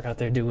forgot. Yeah. I forgot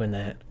they're doing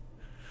that.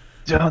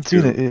 John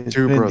Cena is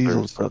two Vin brothers.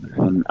 Diesel's brother.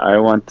 And I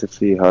want to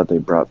see how they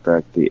brought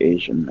back the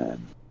Asian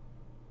man.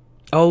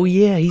 Oh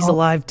yeah, he's Oh.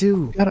 alive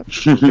too.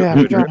 Yeah,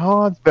 we got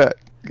Hans back.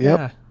 Yep.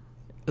 Yeah.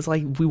 It's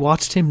like we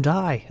watched him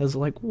die. I was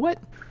like, what?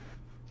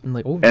 I'm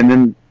like, oh. And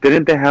then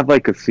didn't they have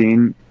like a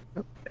scene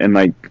and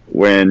like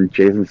when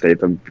Jason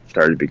Statham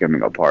started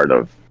becoming a part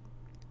of,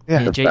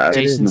 Yeah. yeah, Fast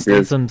Jason and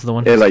Furious. Statham's the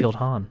one It, who like- killed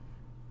Han.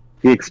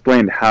 he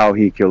explained how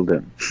he killed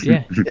him.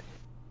 Yeah.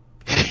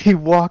 He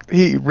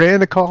ran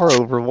the car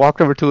over, walked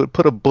over to it,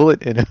 put a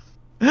bullet in him.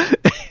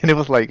 And it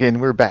was like,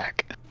 and we're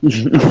back.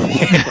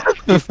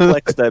 He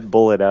flexed that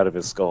bullet out of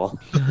his skull.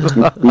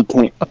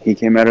 he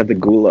came out of the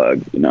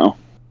gulag, you know.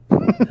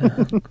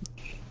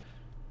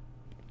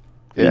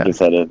 He Yeah. just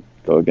had to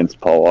go against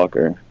Paul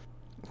Walker.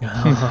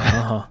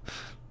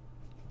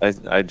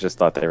 I just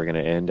thought they were going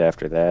to end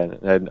after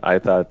that. And I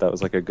thought that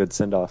was like a good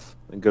send off,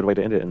 a good way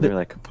to end it. And they're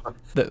like,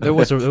 There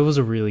was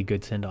a really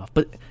good send off.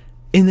 But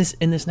in this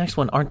next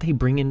one, aren't they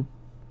bringing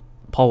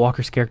Paul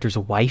Walker's character's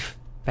wife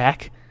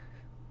back?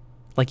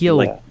 Like, yo,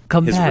 Like,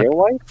 come his back. real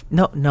wife?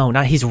 No,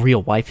 not his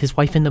real wife. His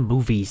wife in the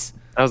movies.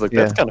 I was like,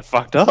 that's Yeah. kind of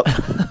fucked up.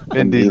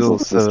 Vin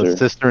Diesel's Diesel's sister.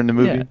 sister in the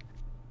movie. Yeah.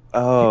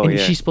 Oh, and yeah.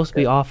 she's supposed to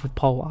be off with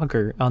Paul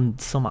Walker on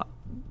some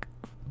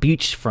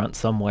beachfront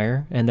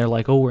somewhere, and they're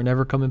like, "Oh, we're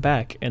never coming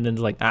back." And then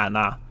they're like,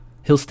 nah,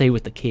 he'll stay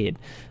with the kid,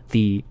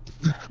 the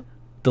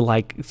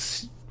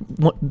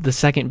the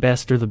second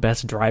best or the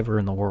best driver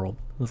in the world.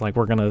 It's like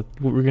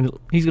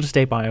he's gonna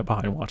stay behind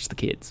and watch the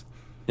kids.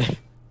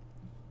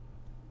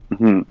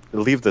 Mhm.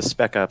 Leave the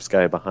Spec Ops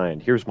guy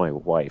behind. Here's my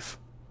wife.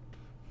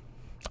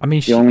 I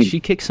mean, The only-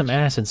 she kicks some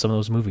ass in some of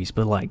those movies,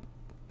 but like,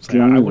 it's The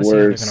like, I only want to see how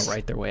they're worst gonna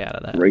write their way out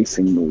of that.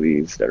 Racing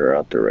movies that are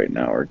out there right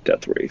now are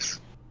Death Race.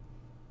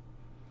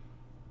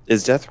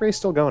 Is Death Race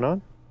still going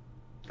on?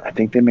 I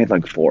think they made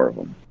like 4 of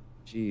them.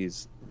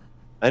 Jeez.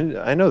 I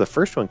know the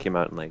first one came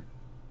out in like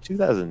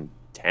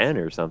 2010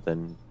 or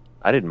something.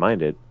 I didn't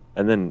mind it.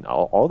 And then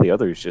all the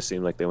others just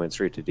seemed like they went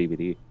straight to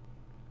DVD.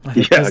 I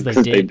think Yeah, 'cause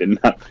because they did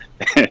not.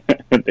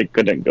 They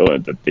couldn't go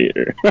into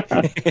theater.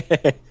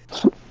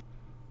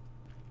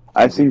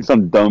 I've seen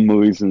some dumb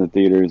movies in the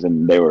theaters,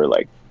 and they were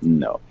like,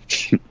 no.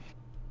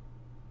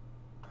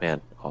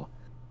 Man. Oh.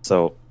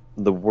 So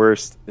the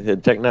worst,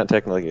 not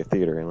technically a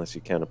theater unless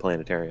you count a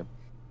planetarium.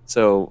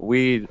 So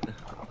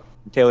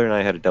Taylor and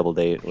I had a double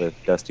date with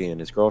Dusty and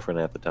his girlfriend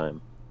at the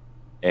time.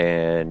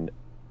 And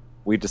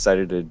we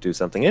decided to do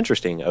something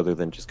interesting other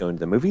than just going to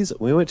the movies.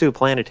 We went to a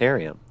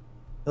planetarium.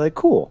 We're like,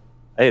 cool.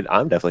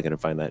 I'm definitely going to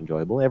find that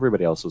enjoyable.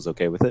 Everybody else was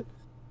okay with it.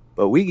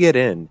 But we get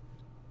in,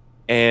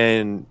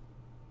 and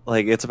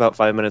like it's about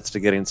 5 minutes to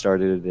getting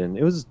started, and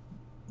it was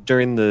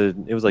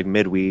like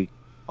midweek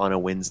on a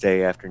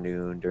Wednesday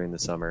afternoon during the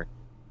summer.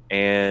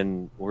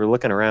 And we're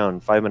looking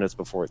around 5 minutes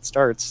before it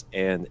starts,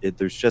 and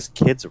there's just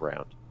kids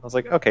around. I was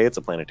like, okay, it's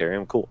a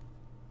planetarium, cool.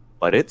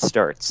 But it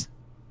starts,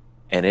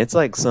 and it's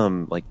like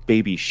some like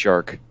baby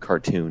shark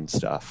cartoon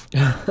stuff.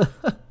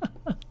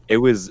 It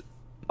was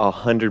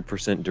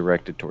 100%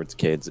 directed towards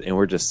kids, and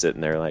we're just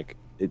sitting there like,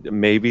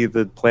 maybe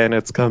the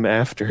planets come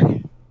after.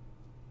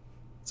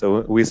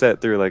 So we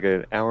sat through like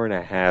an hour and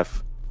a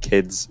half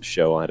kids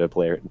show at a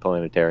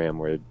planetarium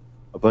where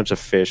a bunch of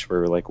fish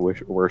were like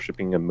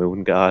worshiping a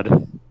moon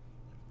god.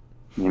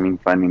 You mean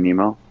Finding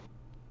Nemo?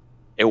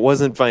 It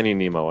wasn't Finding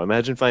Nemo.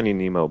 Imagine Finding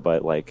Nemo,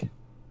 but like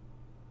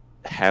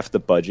half the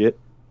budget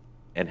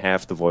and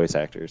half the voice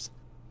actors.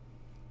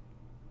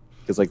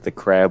 Because like the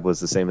crab was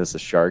the same as the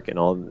shark, and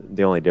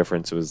the only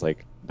difference was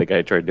like the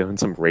guy tried doing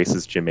some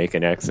racist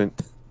Jamaican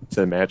accent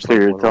to match. So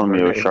like, you're one of telling the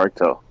me it was mermaids. Shark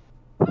Tale?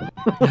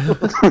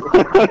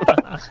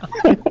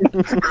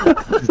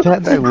 Is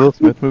that Will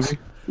Smith movie?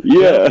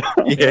 Yeah.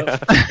 Yeah.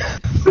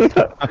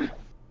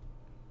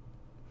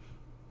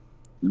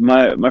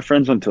 My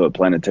friends went to a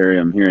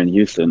planetarium here in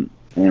Houston,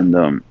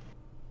 and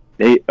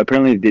they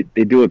apparently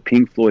they do a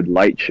Pink Floyd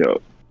light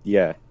show,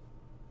 Yeah.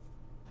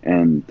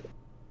 and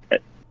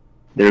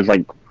there's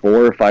like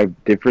 4 or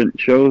 5 different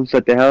shows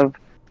that they have.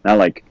 Not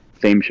like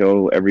same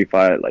show every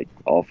 5, like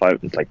all 5.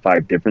 It's like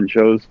 5 different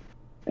shows,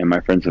 and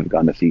my friends have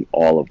gone to see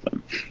all of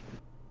them.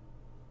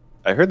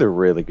 I heard they're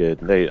really good.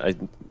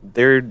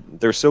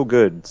 They're so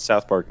good.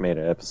 South Park made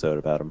an episode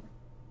about them.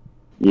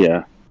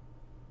 Yeah,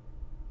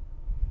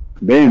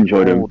 they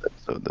enjoyed them. Old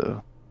episode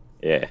though.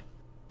 Yeah.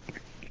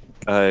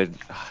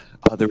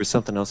 There was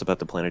something else about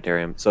the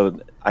planetarium. So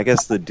I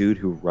guess the dude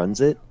who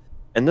runs it,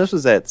 and this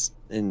was I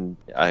don't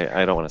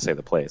want to say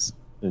the place,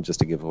 just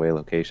to give away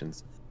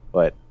locations,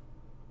 but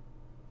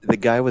the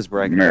guy was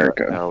bragging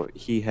America. about how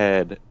he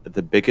had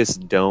the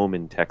biggest dome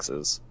in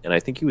Texas, and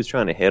I think he was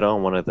trying to hit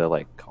on one of the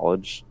like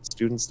college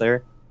students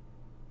there,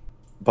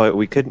 but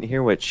we couldn't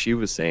hear what she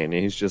was saying,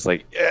 and he's just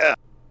like, "Yeah,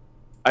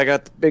 I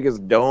got the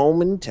biggest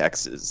dome in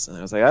Texas," and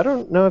I was like, "I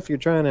don't know if you're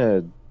trying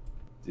to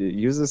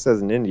use this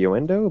as an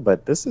innuendo,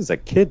 but this is a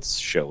kids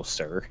show,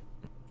 sir."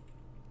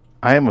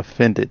 I am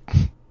offended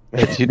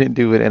that you didn't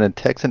do it in a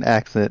Texan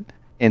accent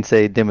and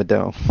say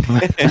Dimmadome.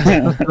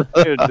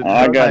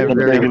 I got the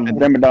very biggest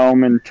offended.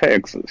 Dimmadome in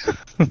Texas,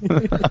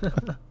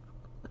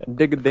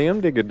 Dig a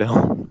damn, dig a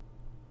dome.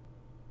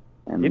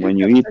 and when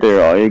you eat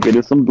there, all you get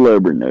is some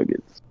blubber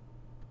nuggets.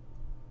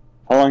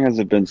 How long has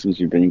it been since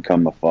you've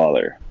become a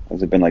father?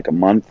 Has it been like a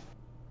month?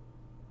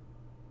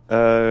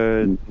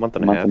 Month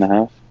and a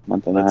half.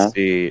 Month and a Let's half.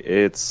 see,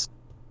 it's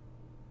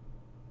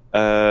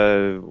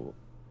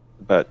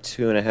about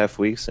 2.5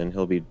 weeks, and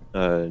he'll be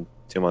 2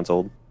 months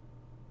old.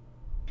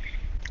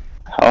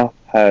 How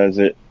has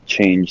it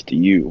changed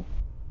you?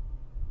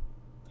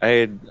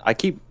 I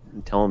keep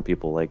telling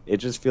people, like, it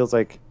just feels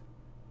like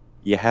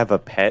you have a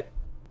pet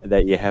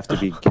that you have to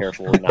be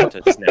careful not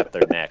to snap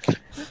their neck.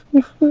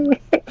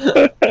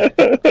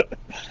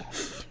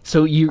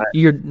 So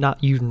you're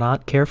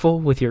not careful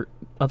with your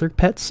other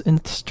pets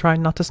and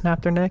trying not to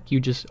snap their neck.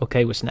 You just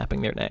okay with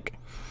snapping their neck.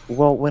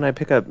 Well, when I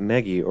pick up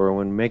Meggie, or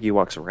when Meggie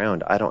walks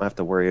around, I don't have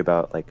to worry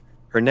about like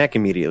her neck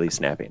immediately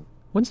snapping.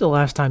 When's the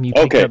last time you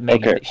picked Okay, up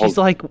Megan? okay,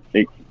 hold-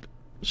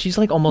 She's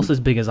like almost as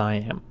big as I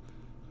am.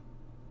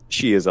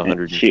 She is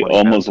 120. She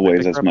almost pounds. I weighs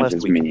picked her as up much last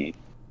as week. me.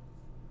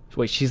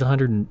 Wait, she's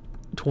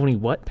 120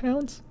 what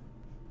pounds?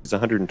 She's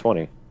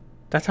 120.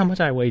 That's how much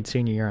I weighed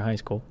senior year of high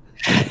school.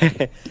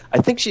 I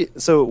think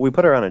so we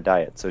put her on a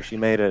diet, so she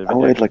made a... I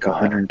weighed like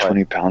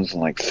 120 pounds in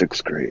like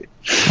 6th grade.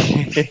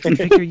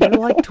 Victor, you're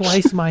like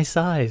twice my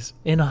size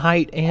in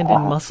height and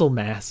in muscle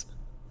mass.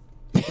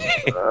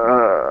 Wait,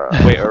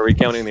 are we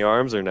counting the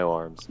arms or no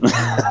arms?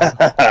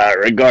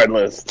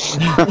 Regardless.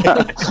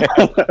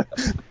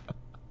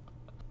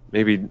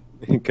 Maybe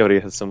Cody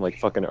has some like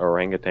fucking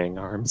orangutan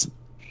arms.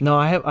 No,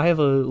 I have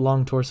a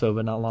long torso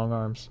but not long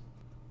arms.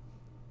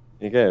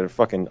 You got a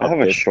fucking... I have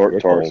a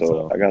short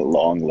torso. I got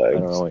long I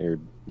don't know legs. what your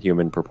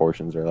human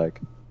proportions are like.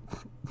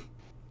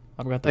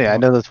 I've got the Yeah, I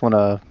know this one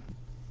doesn't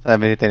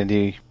have anything to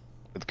do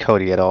with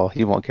Cody at all.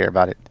 He won't care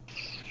about it.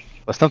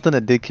 But something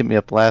that did keep me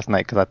up last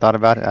night because I thought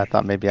about it. I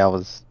thought maybe I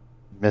was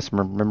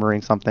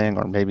misremembering something,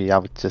 or maybe I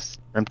was just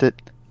dreamt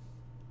it.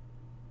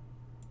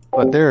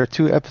 But there are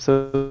 2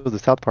 episodes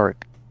of South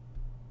Park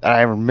that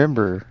I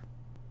remember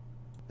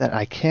that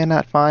I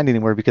cannot find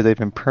anywhere because they've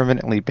been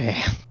permanently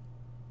banned.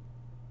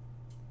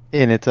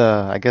 And it's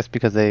I guess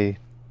because they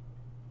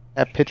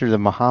have pictures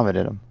of Muhammad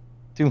in them.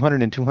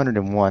 200 and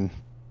 201,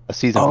 a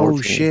season 14.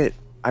 Oh shit!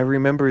 I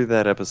remember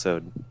that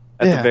episode.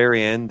 At the Yeah.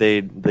 very end,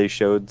 they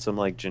showed some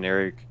like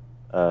generic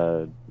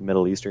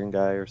Middle Eastern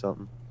guy or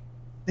something.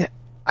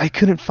 I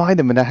couldn't find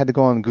them, and I had to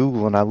go on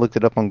Google, and I looked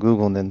it up on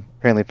Google, and then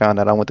apparently found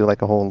out I went through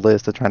like a whole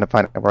list of trying to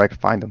find out where I could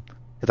find them,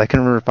 because I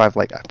couldn't remember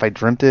if I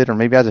dreamt it or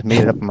maybe I just made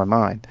it up in my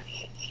mind.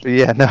 But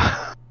yeah, no,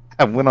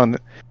 I went on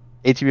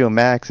HBO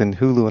Max and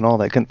Hulu and all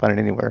that, couldn't find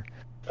it anywhere.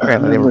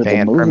 Apparently they were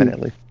banned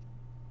permanently.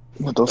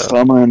 With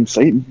Osama and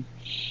Satan.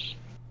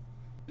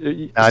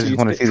 I just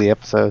want to see the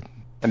episode.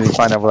 I need to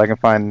find out where I can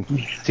find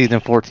season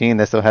 14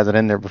 that still has it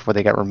in there before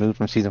they got removed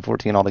from season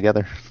 14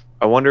 altogether.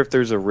 I wonder if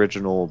there's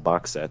original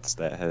box sets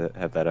that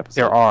have that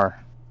episode. There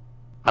are.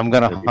 I'm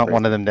gonna That'd be hunt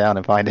one crazy. of them down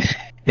and find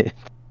it.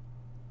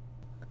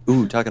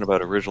 Ooh, talking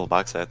about original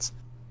box sets.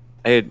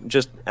 I had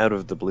just out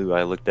of the blue,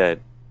 I looked at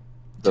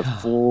the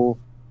full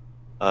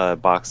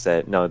box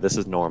set. No, this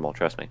is normal.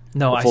 Trust me.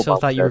 No, The I full still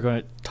box thought you were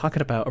set.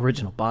 talking about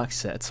original box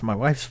sets. My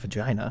wife's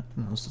vagina.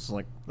 And I was just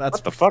like, that's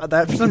What the fuck?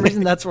 That for some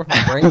reason, that's where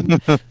my brain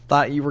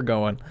thought you were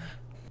going.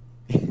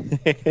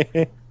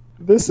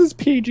 This is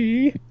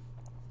PG.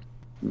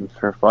 It's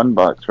her fun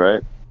box,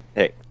 right?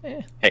 Hey,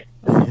 Eh. hey.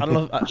 I don't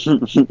know.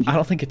 I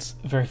don't think it's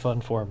very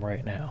fun for him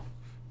right now.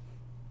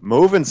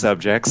 Moving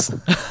subjects.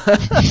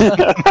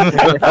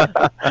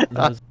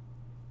 Those-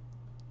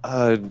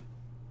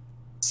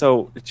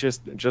 So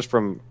just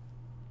from,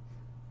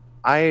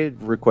 I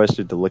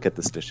requested to look at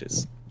the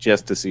stitches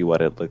just to see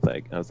what it looked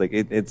like. I was like,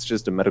 it's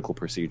just a medical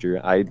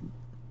procedure.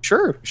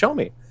 Sure, show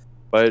me,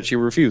 but she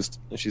refused.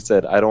 She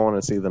said, I don't want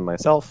to see them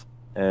myself,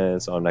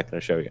 and so I'm not going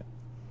to show you.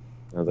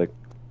 I was like,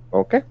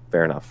 okay,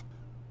 fair enough.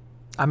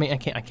 I mean, I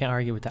can't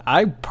argue with that.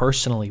 I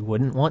personally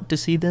wouldn't want to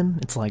see them.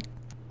 It's like,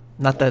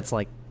 not that it's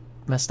like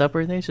messed up or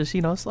anything. It's just,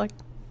 it's like,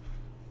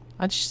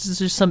 there's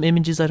just some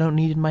images I don't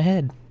need in my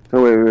head.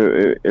 So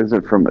wait, is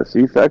it from a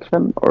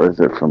C-section, or is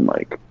it from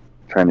like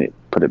trying to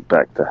put it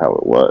back to how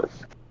it was?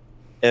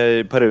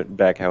 Put it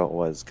back how it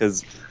was,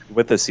 because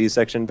with the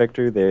C-section,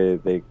 Victor,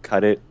 they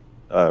cut it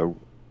a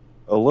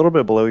little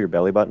bit below your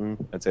belly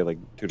button. I'd say like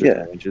 2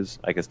 to 3 inches,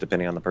 I guess,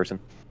 depending on the person.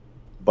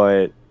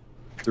 But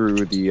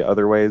through the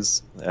other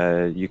ways,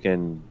 you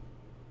can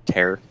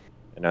tear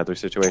in other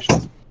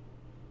situations,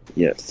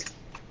 Yes.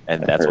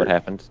 and I've that's what heard.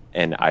 happened.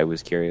 And I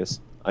was curious.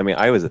 I mean,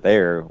 I was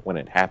there when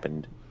it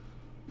happened.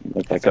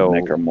 Looks like So-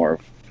 a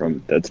necromorph from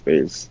Dead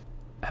Space.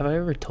 Have I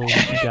ever told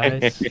you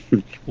guys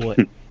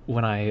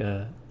when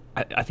I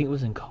think it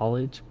was in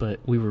college, but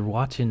we were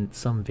watching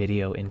some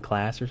video in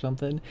class or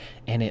something,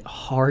 and it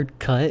hard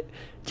cut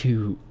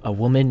to a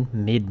woman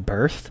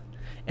mid-birth,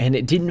 and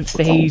it didn't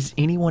phase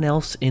anyone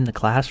else in the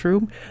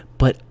classroom,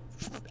 but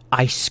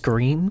I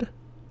screamed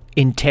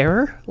in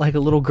terror like a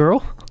little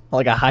girl,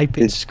 like a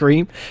high-pitched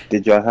scream.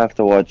 Did y'all have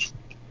to watch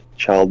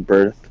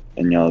childbirth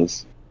in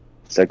y'all's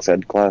sex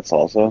ed class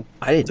also?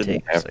 I didn't Didn't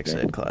take have sex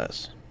to. ed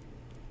class.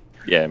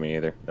 Yeah, me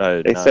either.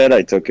 They said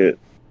I took it,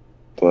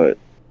 but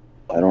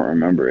I don't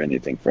remember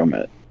anything from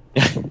it.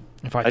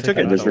 If I took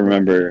I it just don't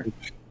remember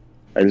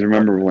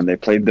when they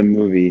played the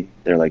movie,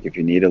 they're like, if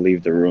you need to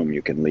leave the room,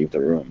 you can leave the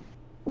room.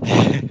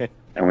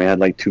 And we had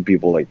like 2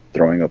 people like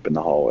throwing up in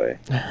the hallway.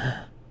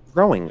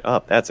 Growing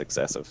up, that's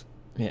excessive.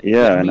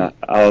 Yeah, and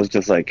I was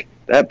just like,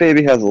 that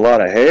baby has a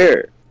lot of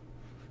hair.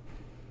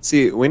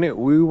 See,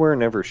 we were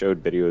never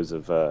showed videos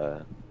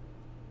of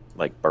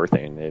like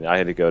birthing, and I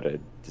had to go to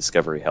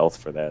Discovery Health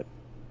for that.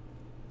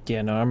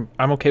 Yeah, no,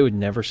 I'm okay with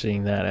never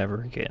seeing that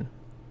ever again.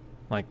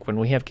 Like when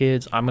we have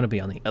kids, I'm gonna be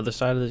on the other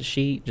side of the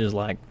sheet, just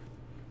like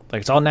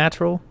it's all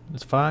natural,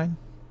 it's fine,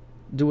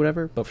 do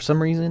whatever. But for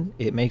some reason,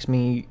 it makes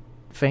me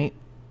faint,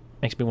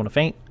 makes me want to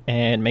faint,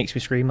 and makes me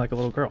scream like a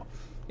little girl.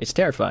 It's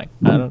terrifying.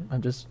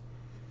 I'm just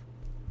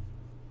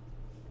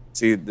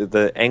See,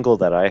 the angle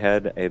that I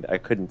had, I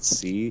couldn't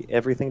see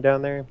everything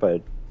down there,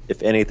 but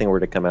if anything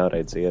were to come out,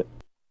 I'd see it.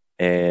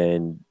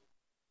 And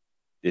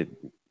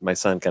my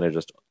son kind of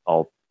just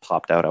all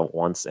popped out at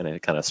once, and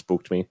it kind of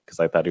spooked me because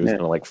I thought he was Yeah.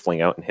 going to like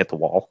fling out and hit the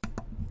wall.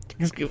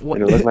 what,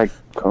 Did it look like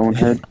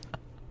Conehead?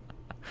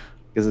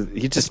 Because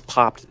he just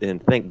popped,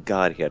 and thank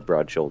God he had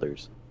broad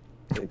shoulders.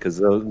 Because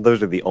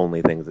those are the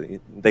only things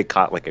that they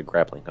caught like a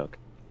grappling hook.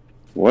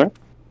 What?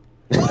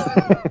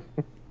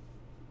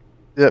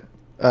 Yep.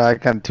 I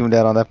kind of tuned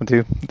out on that one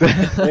too.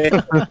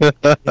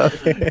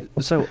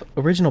 so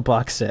original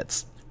box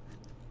sets.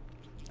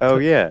 Oh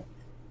yeah,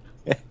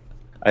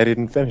 I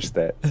didn't finish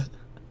that.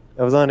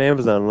 I was on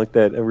Amazon and looked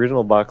at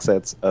original box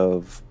sets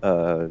of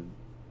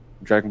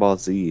Dragon Ball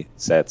Z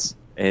sets,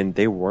 and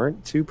they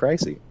weren't too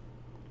pricey.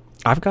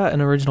 I've got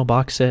an original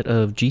box set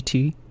of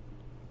GT.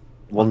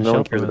 Well, on the no one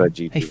shelf cares over there. about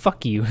GT. Hey,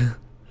 fuck you.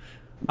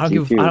 I don't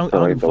give. GT I was don't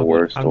probably give a the fuck.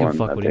 worst I don't give a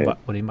one fuck that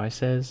what anybody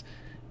says.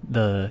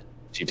 The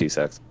GT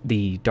sets.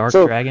 Dark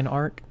So- Dragon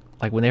arc,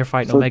 like when they were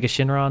fighting so- Omega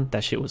Shinron,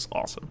 that shit was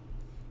awesome.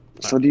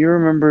 So do you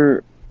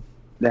remember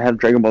they had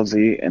Dragon Ball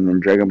Z and then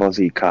Dragon Ball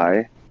Z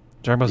Kai?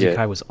 Dragon Ball Z Yeah.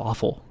 Kai was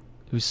awful.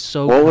 It was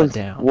so What cut was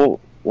down. what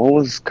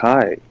was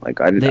Kai? Like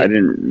I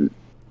didn't.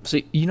 So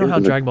you know it how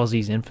was a- Dragon Ball Z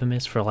is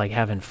infamous for like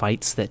having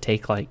fights that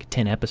take like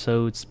 10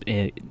 episodes,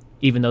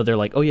 even though they're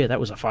like, oh yeah,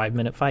 that was a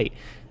 5-minute fight,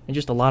 and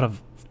just a lot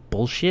of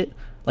bullshit.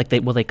 Like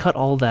they cut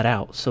all that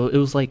out, so it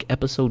was like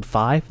episode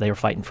 5 they were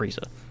fighting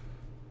Frieza.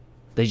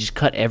 They just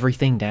cut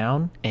everything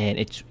down, and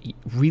it's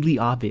really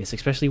obvious,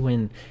 especially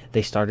when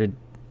they started.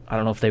 I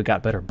don't know if they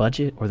got better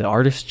budget or the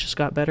artists just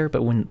got better,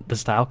 but when the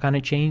style kind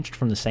of changed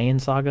from the Saiyan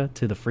saga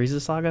to the Frieza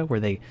saga, where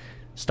they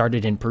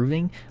started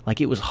improving, like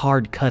it was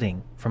hard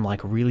cutting from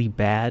like really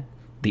bad,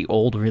 the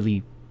old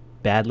really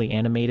badly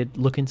animated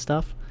looking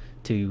stuff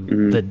to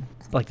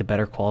the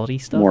better quality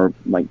stuff. More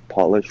like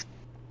polished.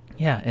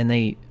 Yeah, and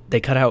they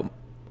cut out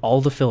all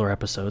the filler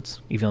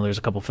episodes, even though there's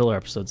a couple filler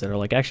episodes that are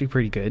like actually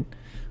pretty good.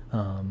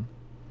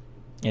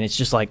 And it's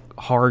just like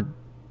hard.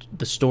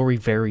 The story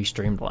very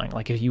streamlined.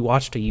 Like if you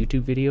watched a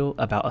YouTube video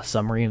about a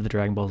summary of the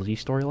Dragon Ball Z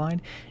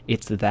storyline,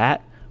 it's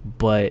that,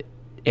 but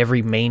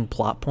every main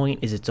plot point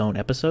is its own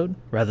episode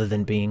rather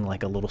than being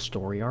like a little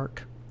story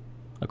arc.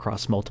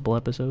 across multiple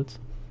episodes.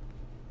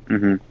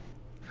 Hmm.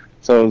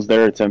 So it was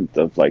their attempt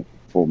of like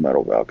Full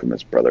Metal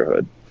Alchemist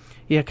Brotherhood.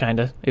 Yeah,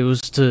 kinda. It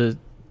was to.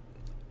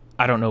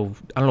 I don't know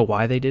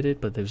why they did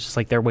it, but it was just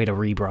like their way to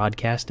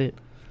rebroadcast it,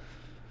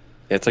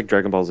 It's like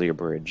Dragon Ball Z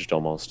abridged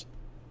almost.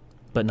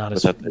 but not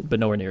as, But that- but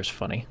nowhere near as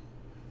funny.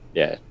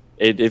 Yeah.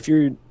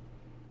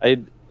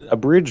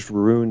 Abridged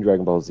ruined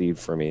Dragon Ball Z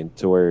for me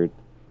to where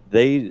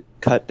they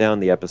cut down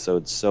the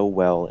episodes so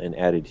well and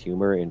added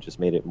humor and just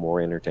made it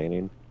more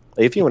entertaining.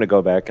 Like, if you want to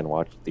go back and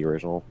watch the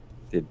original,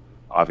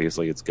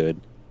 obviously it's good,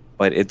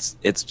 but it's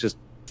just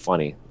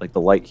funny. Like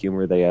the light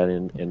humor they add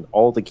in and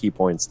all the key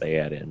points they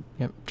add in.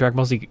 Yep, Dragon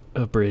Ball Z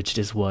abridged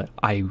is what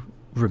I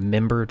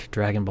remembered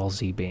Dragon Ball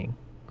Z being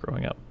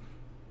growing up.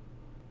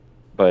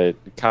 But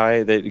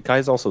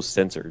Kai's also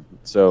censored.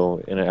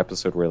 So in an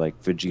episode where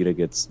like Vegeta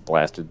gets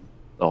blasted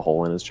a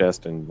hole in his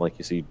chest and like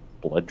you see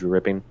blood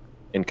dripping,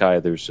 in Kai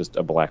there's just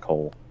a black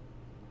hole.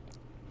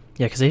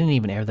 Yeah, because they didn't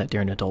even air that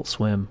during Adult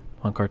Swim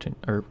on Cartoon.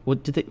 Or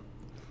what did they?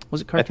 Was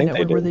it Cartoon think they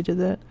Network where did. they did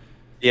that?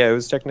 Yeah, it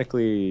was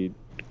technically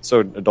so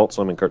Adult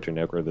Swim and Cartoon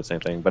Network are the same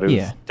thing, but it was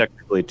Yeah.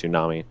 technically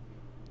Toonami.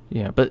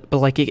 Yeah, but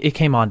like it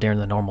came on during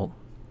the normal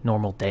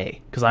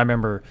day. Because I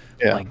remember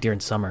Yeah. like during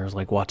summer, I was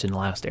like watching the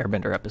last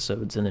Airbender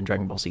episodes and then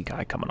Dragon Ball Z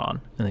Kai coming on,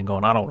 and then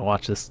going, I don't want to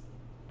watch this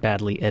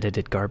badly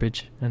edited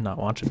garbage, and not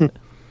watching it.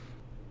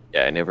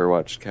 Yeah, I never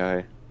watched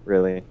Kai.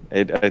 Really,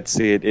 I'd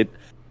see it.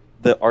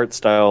 The art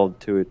style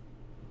to it,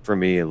 for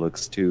me, it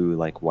looks too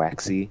like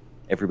waxy.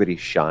 Everybody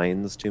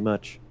shines too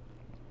much.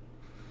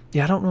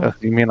 Yeah, I don't know. Oh,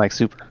 you mean like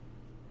Super?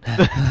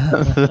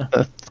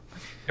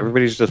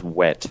 Everybody's just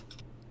wet.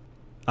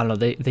 I don't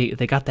know.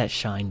 They got that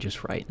shine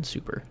just right in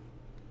Super.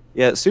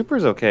 Yeah,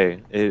 Super's okay.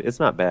 It's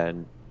not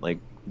bad. Like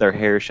their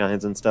hair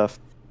shines and stuff.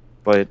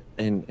 But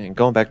and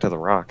going back to The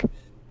Rock,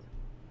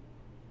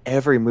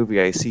 every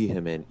movie I see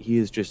him in, he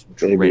is just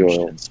Baby drenched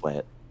oil. in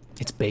sweat.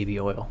 It's baby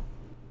oil.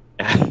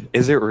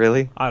 Is it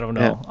really? I don't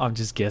know. Yeah. I'm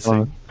just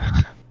guessing.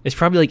 It's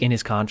probably like in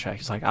his contract.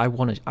 It's like I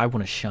want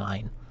to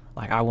shine.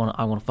 Like I want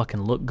to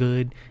fucking look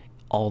good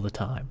all the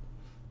time.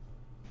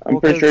 I'm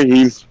Well, pretty sure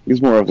he's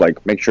more of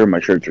like make sure my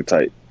shirts are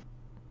tight.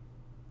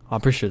 I'm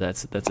pretty sure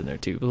that's in there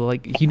too. But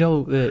like you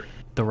know that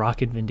The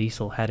Rock and Vin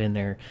Diesel had in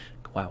there.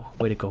 Wow,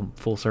 way to go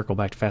full circle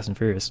back to Fast and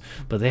Furious.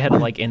 But they had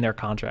like in their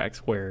contracts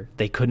where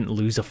they couldn't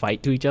lose a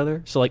fight to each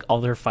other. So like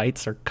all their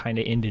fights are kind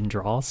of end in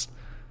draws.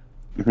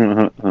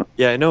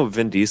 Yeah, I know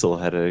Vin Diesel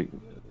had it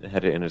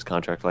in his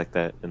contract like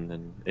that, and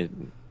then it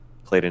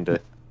played into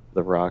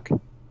The Rock.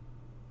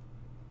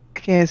 I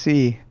can't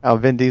see how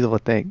Vin Diesel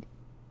would think,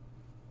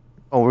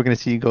 oh, we're going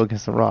to see you go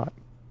against The Rock,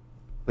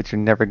 but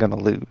you're never going to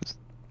lose.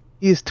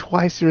 He is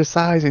twice your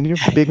size, and you're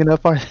big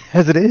enough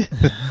as it is.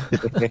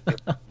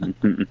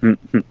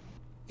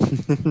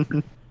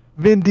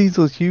 Vin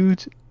Diesel's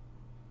huge.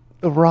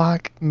 The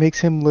Rock makes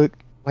him look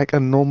like a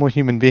normal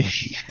human being.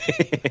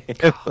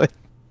 Like,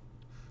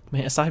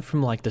 Man, aside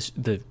from like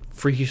the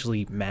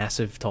freakishly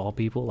massive tall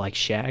people like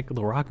Shaq,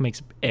 The Rock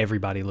makes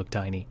everybody look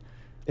tiny.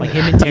 Like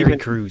him and Terry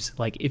Crews.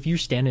 Like if you're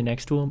standing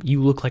next to him,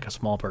 you look like a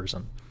small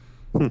person.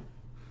 This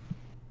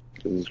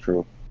is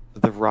true.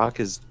 The Rock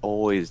is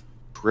always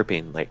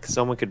dripping. Like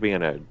someone could be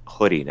in a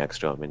hoodie next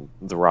to him, and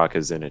The Rock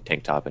is in a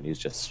tank top, and he's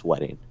just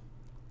sweating.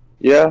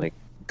 Yeah, Like,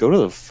 go to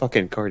the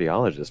fucking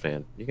cardiologist,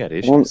 man. You got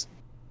issues.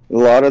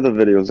 Well, a lot of the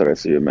videos that I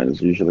see him in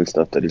is usually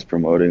stuff that he's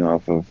promoting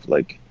off of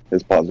like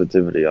his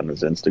positivity on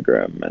his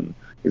Instagram, and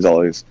he's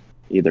always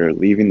either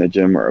leaving the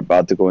gym or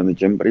about to go in the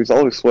gym, but he's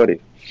always sweaty.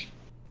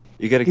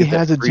 You got to he get that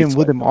has a gym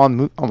with pre-sweat.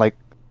 him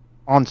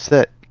on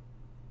set.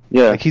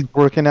 Yeah, Like he's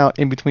working out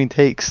in between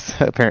takes.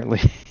 Apparently,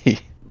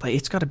 Like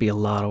it's got to be a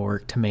lot of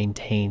work to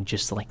maintain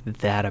just like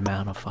that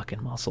amount of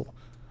fucking muscle.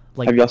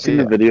 Like have y'all seen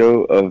the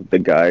video of the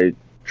guy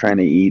trying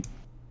to eat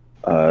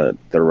The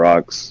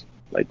Rock's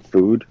like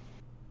food,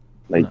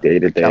 like No. day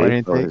to day,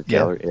 Calorie Or intake?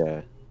 Yeah.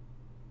 yeah.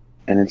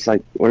 and it's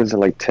like what is it,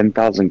 like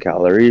 10,000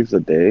 calories a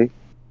day?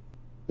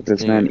 But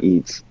this man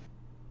eats,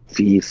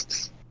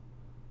 feasts.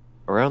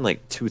 Around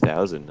like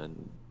 2,000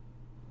 and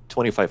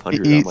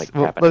 2,500. he I'm eats. like,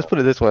 Well, tapping let's out. put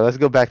it this way. Let's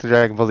go back to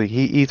Dragon Ball Z.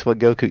 He eats what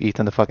Goku eats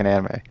in the fucking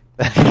anime.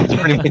 That's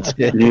pretty much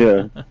it.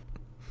 Yeah,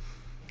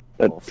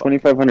 that Oh, fuck.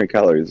 2,500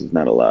 calories is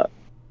not a lot.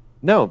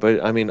 No,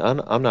 but I mean,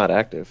 I'm not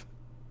active.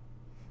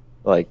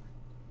 Like,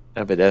 I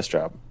have a desk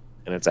job,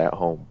 and it's at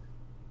home.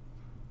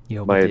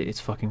 yo, my- but it's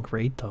fucking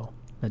great though.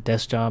 The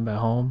desk job at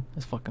home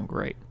is fucking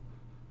great.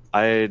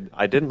 I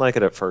didn't like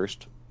it at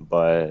first,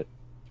 but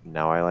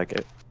now I like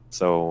it.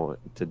 So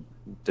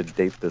to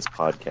date this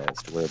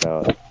podcast, we're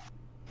about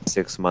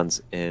 6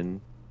 months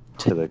in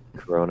to the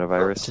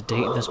coronavirus. To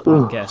date this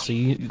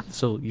podcast,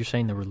 so you're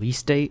saying the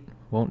release date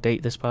won't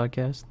date this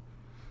podcast?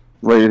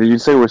 Wait, did you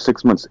say we're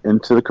 6 months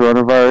into the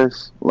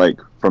coronavirus? Like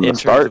from the in terms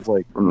start? of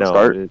like From the no,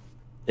 start?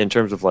 in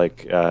terms of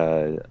like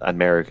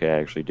America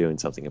actually doing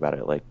something about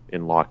it, like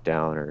in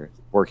lockdown or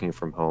working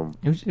from home.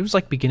 It was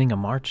like beginning of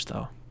March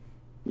though.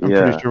 I'm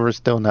Yeah. pretty sure we're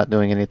still not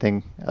doing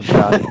anything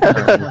about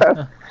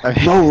it. I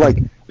mean, No, like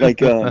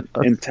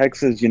in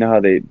Texas, you know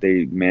how they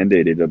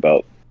mandated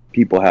about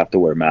people have to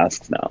wear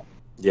masks now.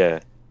 Yeah,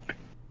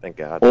 Thank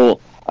God.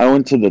 Well, I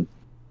went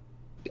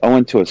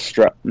to a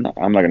strap. No,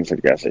 I'm not gonna say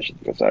the gas station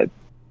because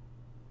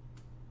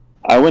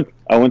I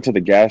went to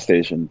the gas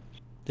station,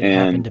 Did it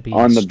happen and to be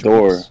on the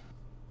door. Stripes?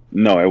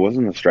 No, it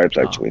wasn't the Stripes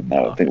actually.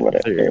 No, oh. I think what I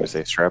it thought you were gonna was.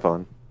 say strap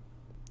on.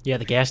 Yeah,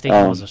 the gas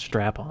station was a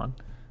strap on.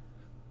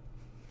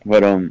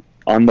 But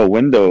on the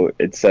window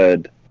it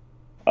said,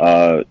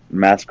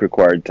 mask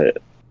required to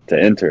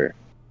enter,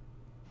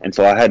 and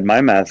so I had my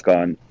mask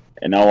on,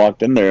 and I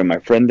walked in there, and my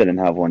friend didn't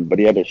have one, but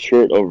he had a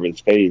shirt over his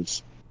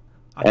face,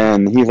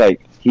 and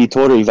he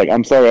told her, he's like,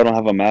 I'm sorry, I don't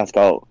have a mask.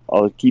 I'll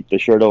keep the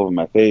shirt over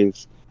my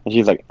face, and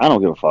she's like, I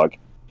don't give a fuck,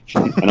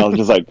 and I was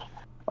just like,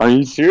 are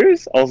you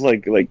serious? I was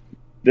like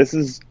this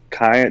is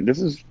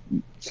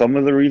some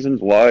of the reasons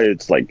why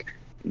it's like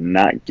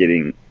not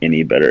getting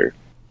any better.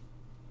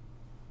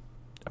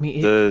 I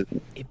mean,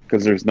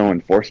 Because there's no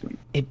enforcement.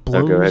 it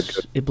go blows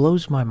ahead. it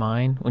blows my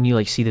mind when you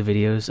like see the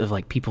videos of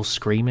like people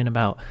screaming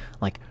about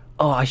like,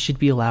 oh, I should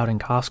be allowed in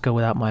Costco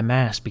without my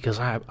mask because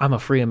I'm a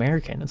free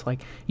American. It's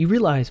like, you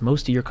realize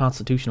most of your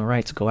constitutional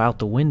rights go out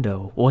the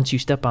window once you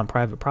step on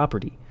private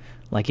property.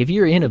 Like, if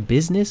you're in a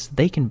business,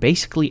 they can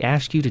basically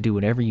ask you to do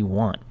whatever you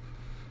want.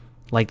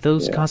 Like,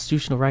 those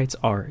constitutional rights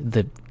are,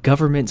 the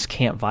governments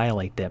can't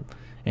violate them,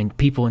 and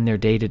people in their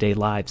day-to-day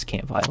lives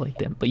can't violate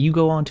them. But you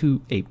go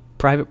onto a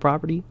private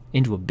property,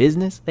 into a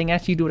business, they can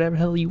ask you to do whatever the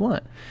hell you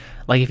want.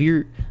 Like,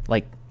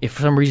 if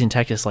for some reason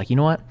Texas, like, you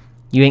know what?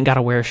 You ain't got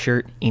to wear a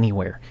shirt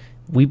anywhere.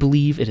 We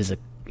believe it is a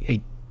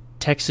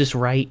Texas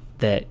right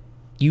that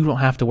you don't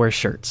have to wear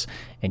shirts.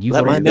 And you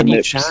Let go to, my and, nipple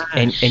you, shine.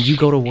 and you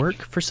go to work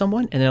for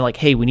someone, and they're like,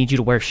 hey, we need you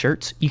to wear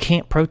shirts. You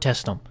can't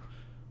protest them.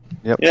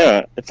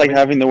 Yeah, it's like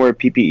having to wear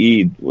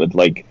PPE with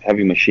like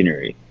heavy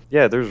machinery.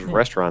 Yeah, there's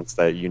restaurants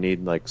that you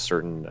need like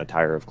certain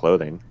attire of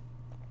clothing.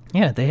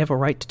 Yeah, they have a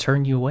right to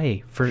turn you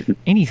away for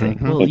anything.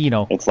 Well, you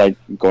know, It's like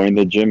going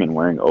to the gym and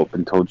wearing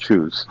open-toed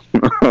shoes.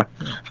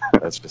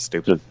 That's just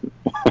stupid.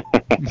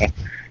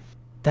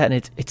 that, and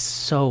it's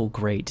so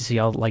great to see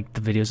all like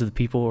the videos of the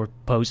people were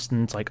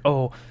posting. It's like,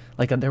 oh,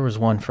 like there was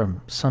one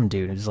from some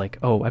dude. It's like,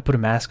 oh, I put a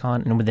mask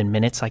on and within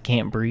minutes I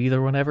can't breathe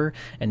or whatever.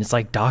 And it's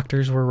like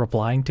doctors were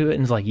replying to it,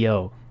 and it's like,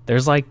 yo,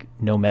 there's like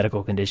no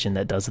medical condition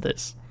that does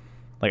this.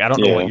 Like, I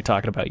don't know what you're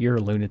talking about. You're a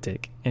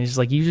lunatic. And it's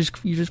like, you're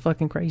just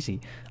fucking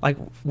crazy. Like,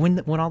 when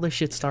all this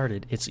shit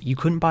started, it's, you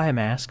couldn't buy a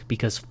mask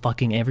because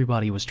fucking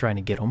everybody was trying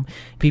to get them.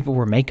 People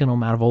were making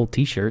them out of old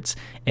t-shirts.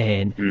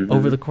 And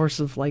over the course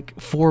of like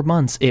 4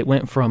 months, it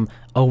went from,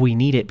 oh, we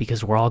need it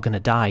because we're all going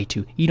to die,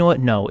 to, you know what?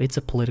 No, it's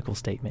a political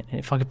statement. And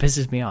it fucking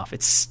pisses me off.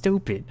 It's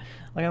stupid.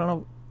 Like, I don't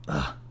know.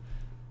 Ugh.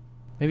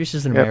 Maybe it's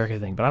just an America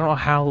thing, but I don't know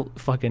how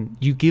fucking,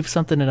 you give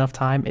something enough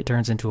time, it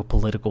turns into a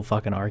political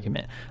fucking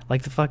argument.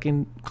 Like the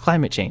fucking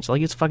climate change.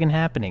 Like, it's fucking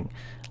happening.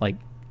 Like,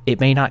 it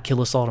may not kill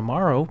us all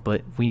tomorrow,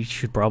 but we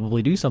should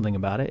probably do something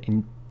about it.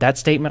 And that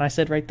statement I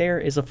said right there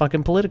is a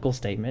fucking political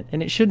statement,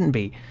 and it shouldn't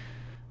be.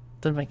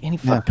 Doesn't make any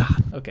fuck.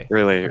 God. Okay.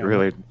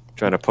 Really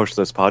trying to push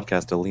this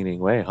podcast a leaning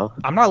way, huh?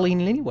 I'm not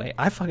leaning anyway.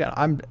 I'll throw it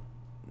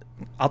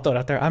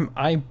out there.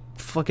 I'm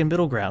fucking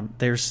middle ground.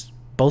 There's,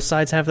 both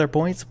sides have their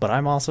points, but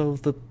I'm also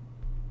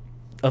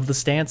of the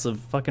stance of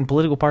fucking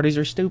political parties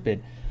are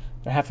stupid.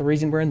 Half the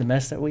reason we're in the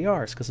mess that we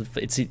are is because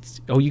it's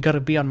oh, you got to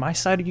be on my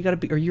side,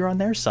 or you're on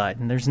their side,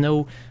 and there's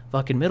no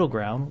fucking middle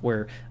ground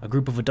where a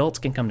group of adults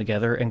can come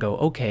together and go,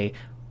 okay,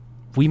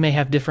 we may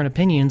have different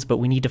opinions, but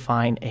we need to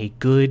find a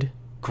good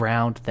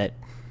ground that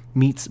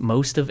meets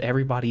most of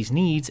everybody's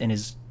needs and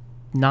is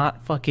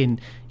not fucking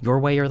your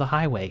way or the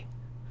highway.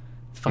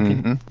 It's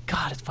fucking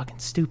God, it's fucking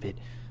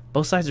stupid.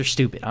 Both sides are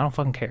stupid. I don't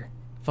fucking care.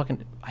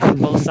 Fucking, I hate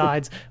both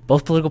sides.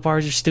 Both political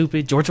parties are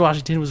stupid. George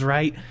Washington was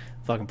right.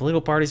 Fucking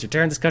political parties are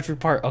tearing this country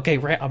apart. Okay,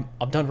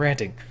 I'm done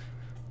ranting.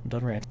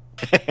 Gonna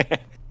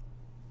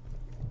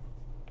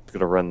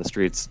run the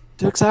streets.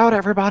 Dicks out,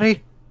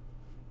 everybody.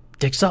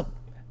 Dicks up.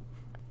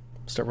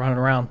 Start running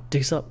around.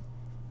 Dicks up.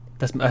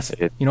 That's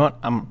it. You know what?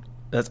 I'm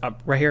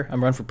right here.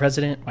 I'm running for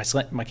president.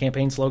 My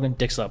campaign slogan: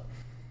 Dicks up.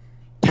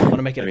 I want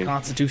to make it a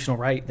constitutional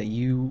right that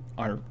you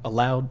are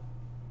allowed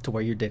to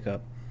wear your dick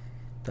up.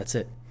 That's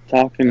it.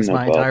 That's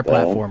my entire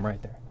platform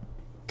right there.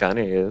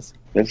 Kinda is.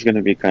 This is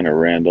gonna be kind of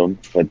random,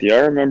 but do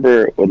y'all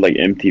remember with like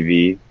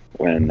MTV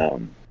when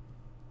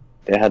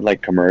they had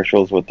like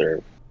commercials with their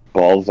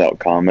balls out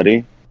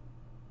comedy?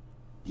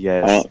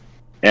 Yes.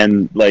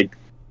 And like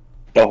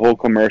the whole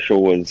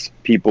commercial was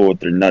people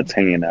with their nuts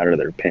hanging out of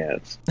their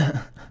pants.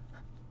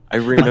 I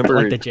remember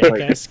like the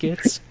Jackass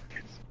skits.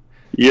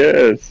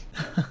 Yes,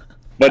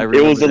 but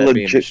it was a that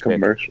being legit shtick.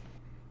 commercial.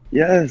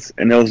 Yes,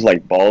 and it was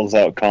like balls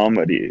out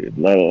comedy,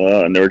 blah, blah,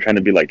 blah, and they were trying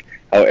to be like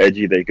how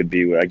edgy they could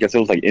be. I guess it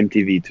was like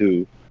MTV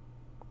too.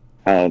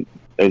 It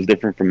was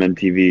different from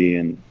MTV,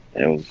 and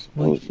it was.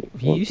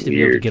 You used to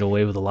be able to get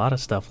away with a lot of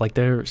stuff. Like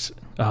there's,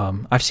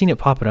 I've seen it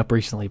popping up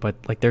recently, but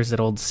like there's that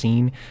old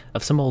scene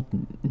of some old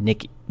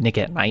Nick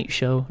at Night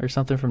show or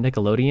something from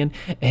Nickelodeon,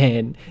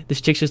 and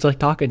this chick's just like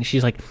talking, and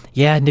she's like,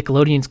 "Yeah,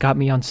 Nickelodeon's got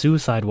me on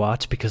suicide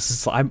watch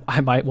because I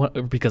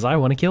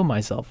want to kill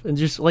myself," and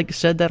just like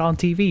said that on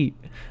TV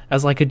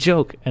as like a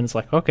joke, and it's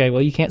like, okay,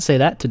 well, you can't say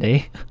that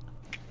today.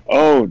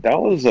 Oh, that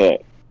was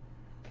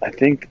I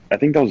think that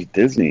was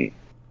Disney.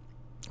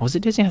 Was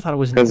it Disney? I thought it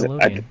was Because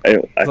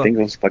Nickelodeon. I think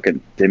it was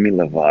fucking Demi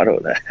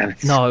Lovato that had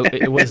it. No,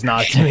 it was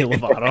not Demi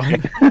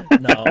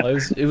Lovato. No,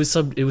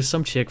 it was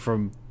some chick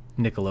from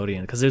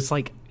Nickelodeon because it's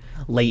like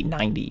late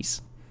 '90s.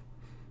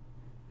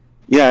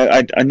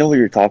 Yeah, I know what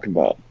you're talking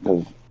about.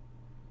 'Cause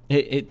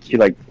she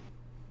like,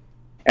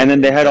 and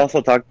then they had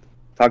also talked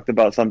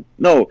about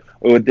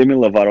with Demi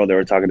Lovato they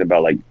were talking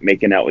about like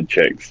making out with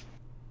chicks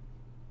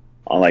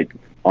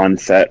on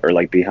set or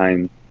like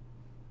behind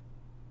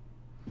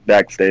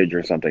backstage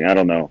or something. I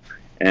don't know.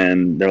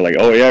 And they're like,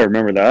 "Oh yeah, I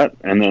remember that."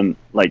 And then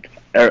like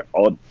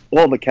all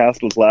the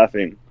cast was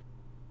laughing,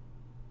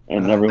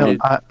 and everyone.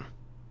 No,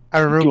 I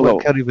remember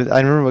what Cody was.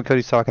 I remember what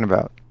Cody's talking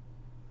about.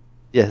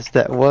 Yes,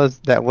 that was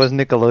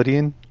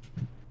Nickelodeon.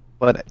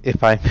 But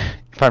if I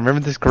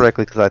remember this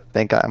correctly, because I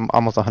think I'm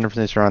almost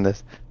 100% sure on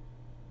this,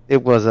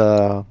 it was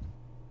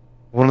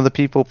one of the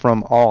people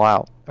from All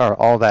Out or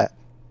All That.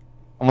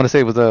 I want to say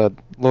it was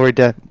Lori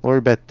Beth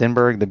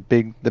Denberg,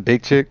 the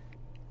big chick.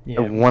 Yeah,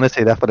 I want to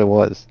say that's what it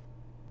was.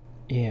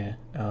 yeah,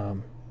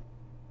 I'm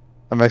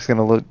actually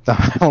gonna look.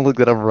 I'm gonna look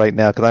that up right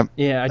now because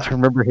I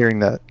remember hearing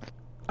that.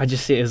 I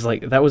just see it as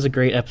like that was a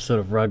great episode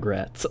of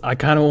Rugrats. I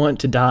kind of want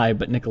to die,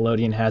 but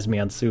Nickelodeon has me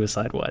on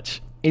suicide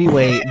watch.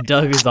 Anyway,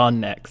 Doug is on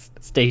next.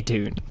 Stay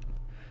tuned.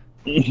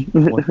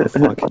 What the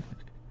fuck?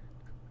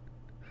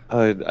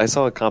 I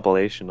saw a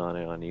compilation on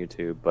it on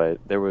YouTube, but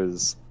it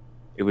was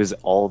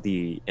all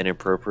the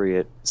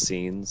inappropriate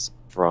scenes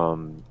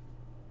from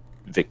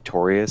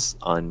Victorious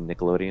on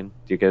Nickelodeon.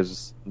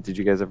 Did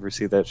you guys ever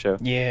see that show?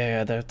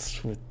 Yeah,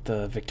 that's with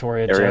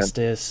Victoria Ariana-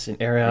 Justice and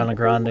Ariana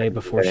Grande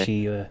before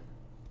she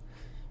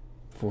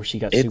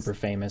got It's- super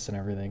famous and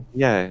everything.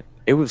 Yeah,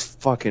 it was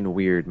fucking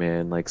weird,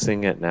 man. Like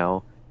seeing it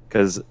now,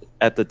 because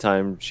at the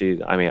time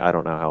I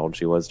don't know how old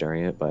she was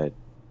during it, but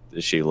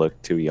she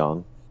looked too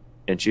young,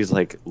 and she's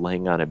like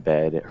laying on a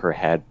bed, her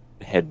head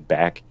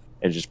back,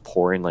 and just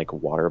pouring like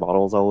water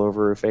bottles all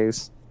over her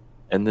face.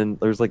 And then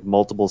there's like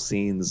multiple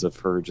scenes of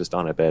her just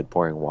on a bed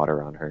pouring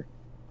water on her.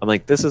 I'm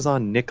like, this is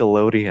on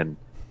Nickelodeon,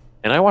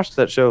 and I watched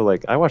that show.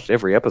 Like I watched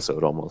every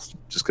episode almost,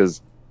 just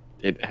because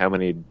how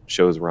many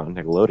shows were on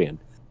Nickelodeon.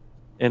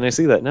 And I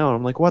see that now, and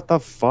I'm like, what the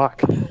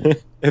fuck?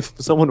 If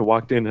someone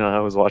walked in and I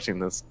was watching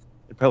this,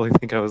 they'd probably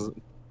think I was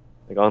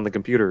like on the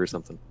computer or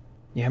something.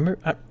 Yeah,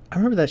 I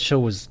remember that show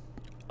was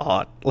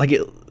odd. Like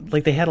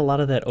they had a lot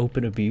of that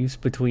open abuse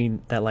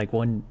between that like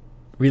one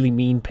really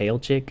mean pale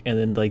chick and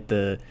then like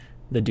the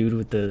dude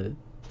with the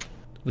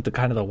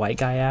kind of the white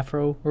guy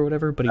afro or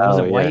whatever, but he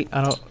wasn't yeah. white.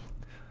 I don't.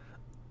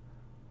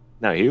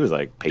 No, he was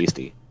like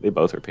pasty. They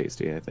both were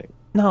pasty, I think.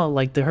 No,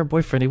 like her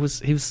boyfriend. He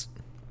was.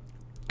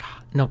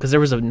 No, because there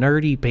was a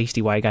nerdy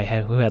pasty white guy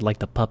who had like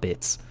the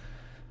puppets.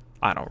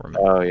 I don't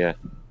remember. Oh yeah,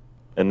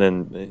 and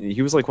then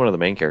he was like one of the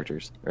main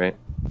characters, right?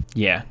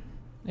 Yeah,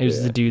 it was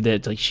Yeah. the dude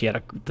that like she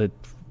had the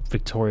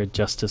Victoria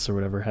Justice or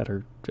whatever had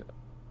her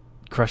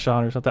crush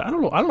on or something. I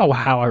don't know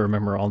how I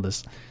remember all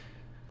this.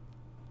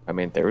 I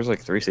mean, there was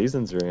like 3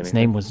 seasons or anything. His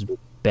name was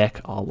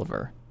Beck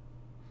Oliver.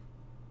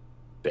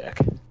 Beck.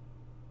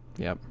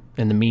 Yep,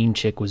 and the mean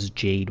chick was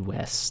Jade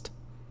West.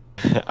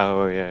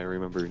 Oh yeah, I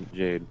remember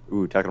Jade.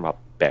 Ooh, talking about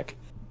Beck.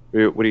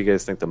 What do you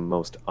guys think the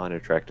most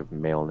unattractive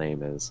male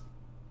name is?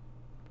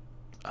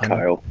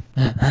 Kyle.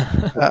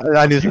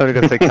 I knew someone was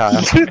gonna say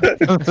Kyle.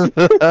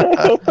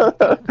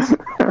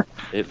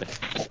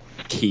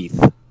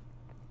 Keith.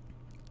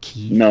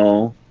 Keith.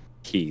 No.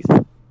 Keith.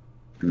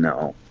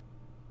 No.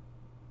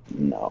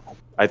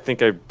 I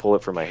think I pull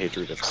it from my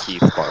hatred of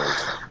Keith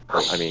bars.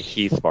 I mean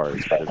Heath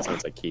bars, but it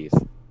sounds like Keith.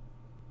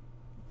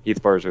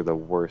 Heath bars are the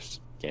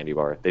worst candy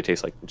bar. They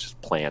taste like just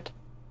plant.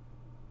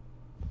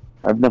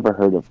 I've never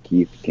heard of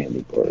Keith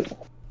candy bars.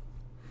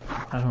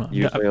 I don't know.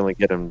 Usually only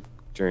get them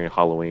during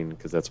Halloween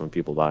because that's when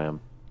people buy them.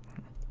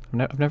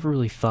 I've never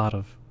really thought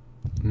of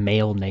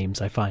male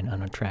names I find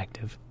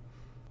unattractive.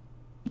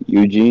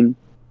 Eugene.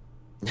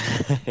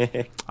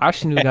 I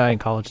actually knew a guy in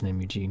college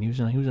named Eugene. He was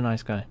a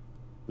nice guy.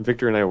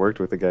 Victor and I worked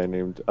with a guy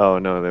named... Oh,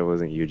 no, that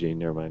wasn't Eugene.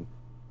 Never mind.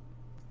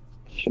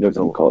 Should have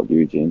been called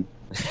Eugene.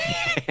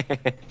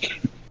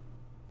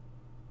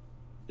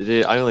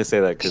 I only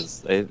say that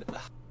because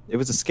it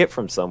was a skip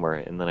from somewhere,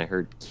 and then I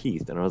heard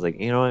Keith, and I was like,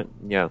 you know what?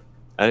 Yeah,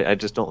 I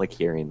just don't like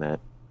hearing that.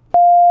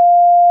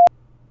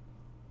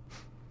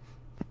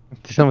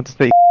 Did someone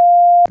say?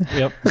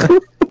 Yep.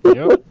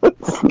 Yep.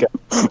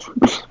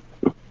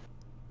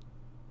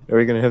 Are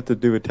we gonna have to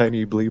do a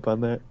tiny bleep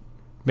on that?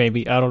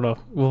 Maybe, I don't know.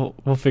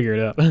 We'll figure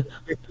it out.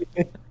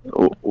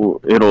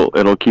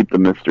 It'll keep the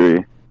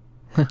mystery.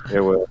 Yeah,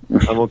 well,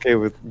 I'm okay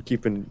with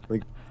keeping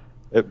like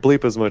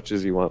bleep as much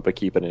as you want, but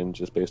keep it in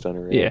just based on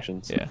your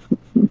reactions. Yeah.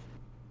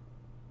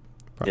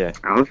 Yeah.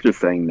 I was just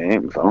saying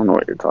names. I don't know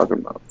what you're talking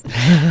about.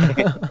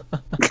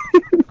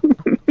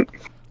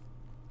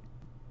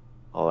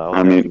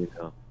 I mean,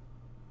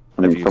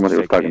 I've used somebody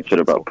was fake talking names shit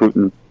about before.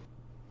 Putin.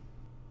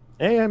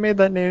 Hey, I made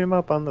that name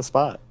up on the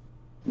spot.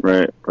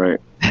 Right.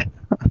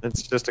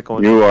 It's just a You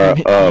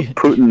coincidence. are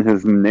putting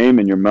his name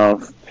in your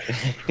mouth.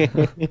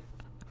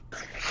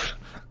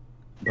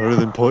 Better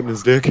than putting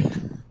his dick.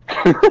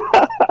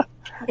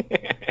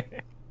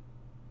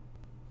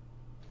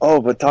 Oh,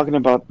 but talking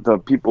about the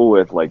people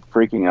with like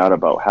freaking out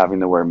about having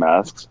to wear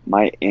masks,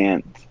 my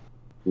aunt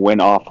went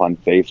off on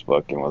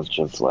Facebook and was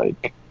just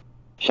like,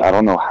 I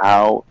don't know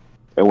how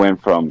it went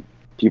from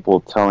people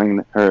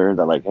telling her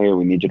that like, hey,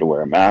 we need you to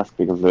wear a mask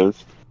because of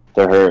this,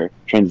 to her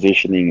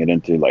transitioning it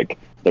into like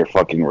they're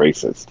fucking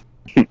racist.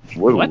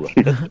 Whoa.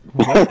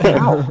 What?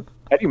 How?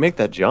 How do you make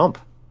that jump?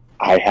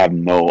 I have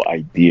no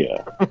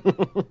idea.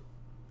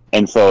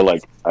 And so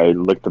like I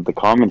looked at the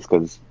comments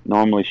because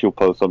normally she'll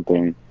post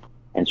something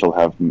and she'll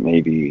have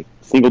maybe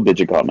single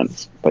digit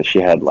comments, but she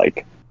had like,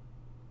 it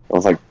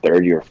was like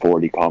 30 or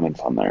 40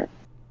 comments on there.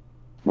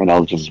 And I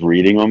was just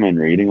reading them, and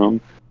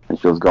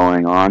she was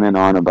going on and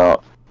on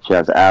about she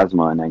has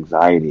asthma and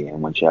anxiety,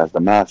 and when she has the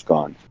mask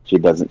on, she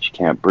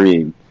can't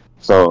breathe.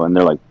 So, and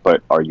they're like,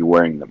 but are you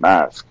wearing the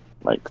mask?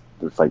 Like,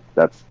 it's like,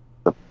 that's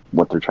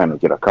what they're trying to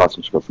get across.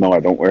 And she goes, no,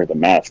 I don't wear the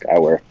mask, I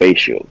wear a face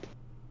shield.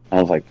 And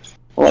I was like,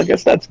 well, I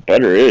guess that's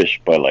better-ish,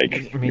 but like, I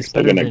mean, you're it's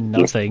still better gonna than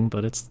nothing,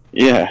 but it's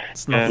yeah.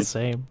 not the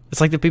same. It's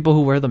like the people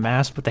who wear the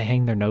mask but they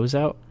hang their nose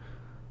out.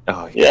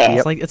 Oh Yeah.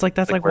 It's like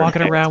that's like wearing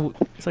walking pants. around.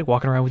 It's like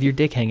walking around with your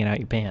dick hanging out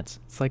your pants.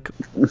 It's like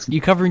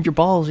you covering your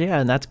balls, yeah,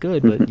 and that's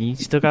good, but you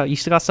still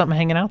got something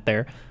hanging out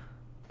there.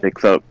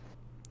 Picks up,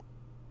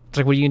 It's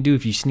like, what are you gonna do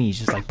if you sneeze?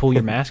 Just like pull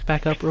your mask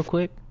back up real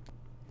quick.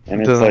 and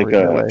it's Doesn't like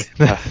work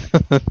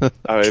that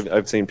way.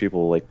 I've seen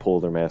people like pull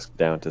their mask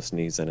down to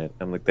sneeze in it.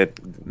 I'm like,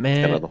 that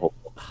Man. kind of the whole.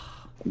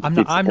 I'm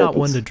not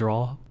one to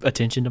draw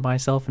attention to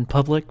myself in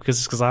public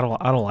because I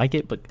don't like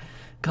it. But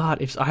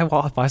God, if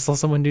I saw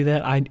someone do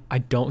that, I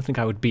don't think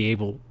I would be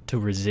able to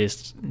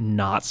resist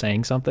not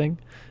saying something,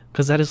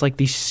 because that is like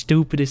the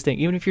stupidest thing.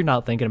 Even if you're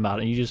not thinking about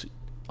it, and you just,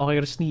 oh, I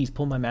gotta sneeze,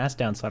 pull my mask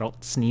down so I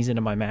don't sneeze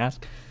into my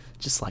mask.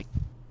 Just like,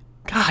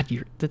 God,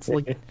 that's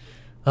like,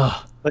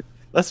 ugh, Like,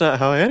 that's not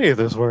how any of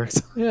this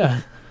works.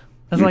 yeah,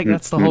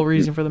 that's the whole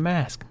reason for the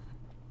mask.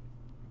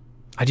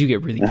 I do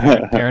get really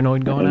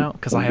paranoid going out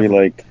because It'd be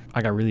like,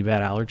 I got really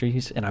bad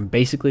allergies, and I'm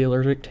basically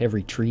allergic to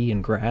every tree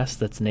and grass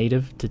that's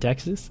native to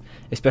Texas,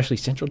 especially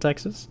Central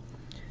Texas.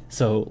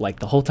 So, like,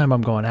 the whole time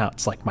I'm going out,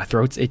 it's like my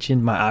throat's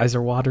itching, my eyes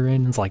are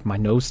watering, it's like my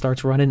nose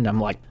starts running, and I'm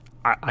like,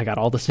 I got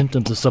all the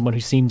symptoms of someone who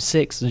seems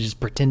sick, so just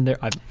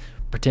I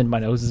pretend my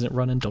nose isn't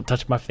running, don't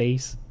touch my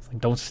face, it's like,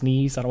 don't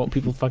sneeze, I don't want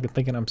people fucking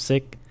thinking I'm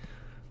sick.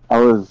 I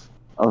was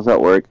at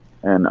work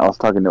and I was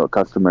talking to a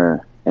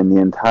customer, and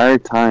the entire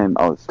time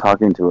I was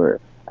talking to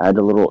her, I had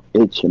a little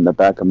itch in the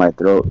back of my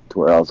throat to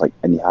where I was like,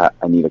 I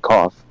need a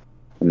cough,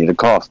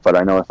 but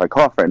I know if I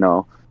cough right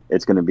now,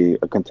 it's going to be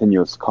a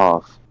continuous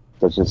cough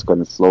that's just going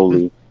to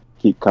slowly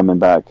keep coming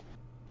back.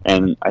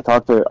 And I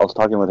was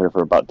talking with her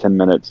for about 10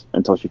 minutes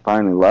until she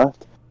finally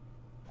left,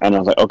 and I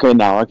was like, okay,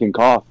 now I can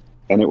cough,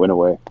 and it went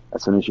away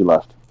as soon as she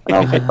left. And I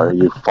was like, are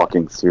you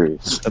fucking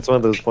serious? That's one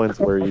of those points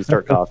where you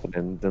start coughing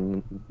and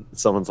then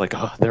someone's like,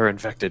 oh, they're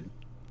infected.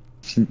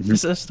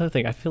 That's another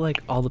thing. I feel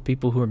like all the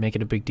people who are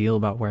making a big deal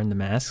about wearing the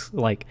masks,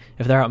 like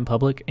if they're out in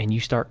public and you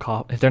start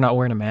if they're not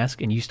wearing a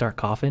mask and you start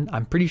coughing,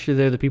 I'm pretty sure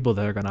they're the people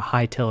that are going to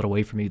hightail it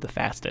away from you the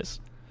fastest.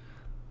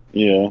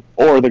 Yeah.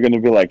 Or they're going to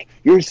be like,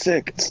 you're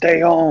sick, stay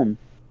home.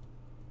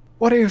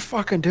 What are you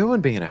fucking doing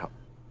being out?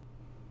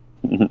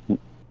 I don't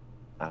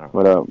know.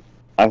 But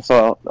I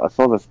saw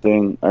this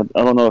thing. I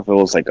don't know if it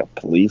was like a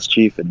police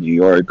chief in New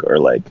York or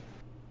like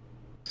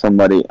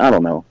somebody, I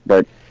don't know.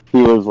 But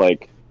he was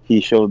like, he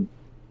showed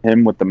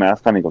him with the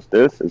mask on. He goes,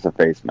 this is a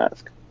face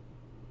mask.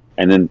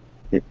 And then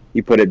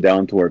he put it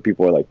down to where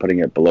people are like putting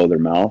it below their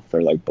mouth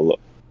or like below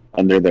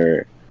under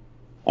their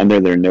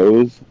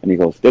nose. And he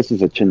goes, this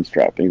is a chin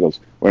strap. And he goes,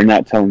 we're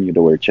not telling you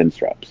to wear chin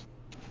straps.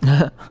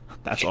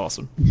 That's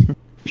awesome.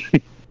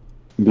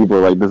 People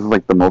are like, this is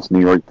like the most New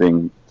York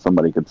thing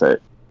somebody could say.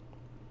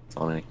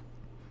 Funny.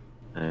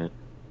 Alright.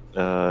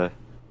 So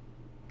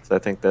I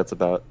think that's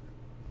about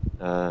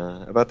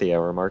the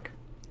hour mark.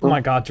 Oh my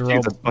God,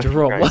 Jerome! Jesus fucking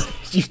Jerome,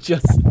 Christ. you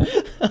just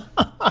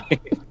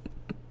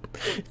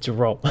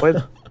Jerome.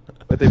 Why'd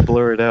they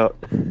blur it out?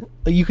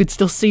 You could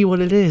still see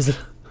what it is.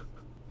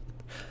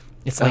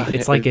 It's like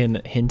it- like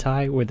in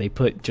hentai where they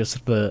put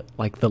just the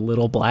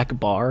little black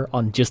bar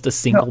on just a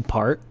single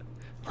part.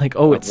 Like,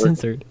 oh, it's we're-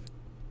 censored.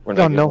 We're I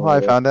don't know getting how I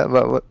away. found that,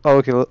 but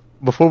okay.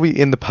 Before we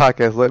end the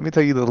podcast, let me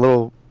tell you the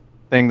little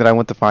thing that I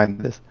went to find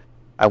this.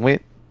 I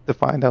went to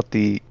find out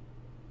the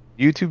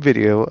YouTube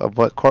video of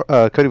what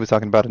Cody was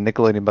talking about in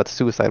Nickelodeon about the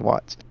Suicide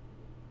Watch.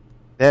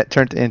 That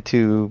turned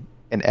into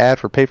an ad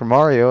for Paper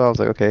Mario. I was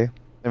like, okay,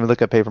 let me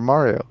look at Paper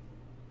Mario.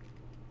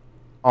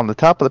 On the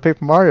top of the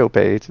Paper Mario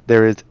page,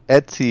 there is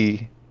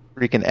Etsy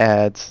freaking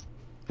ads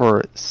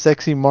for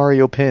sexy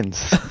Mario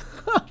pins.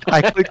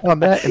 I clicked on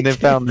that and then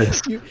found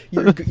this.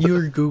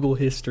 Your Google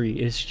history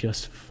is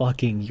just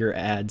fucking your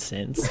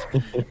AdSense.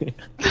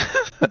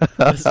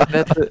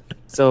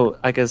 So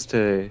I guess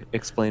to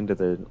explain to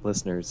the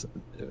listeners,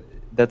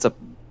 that's a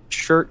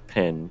shirt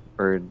pin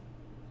or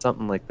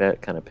something like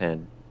that kind of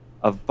pin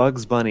of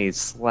Bugs Bunny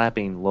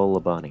slapping Lola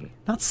Bunny.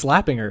 Not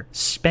slapping her,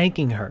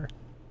 spanking her,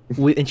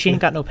 and she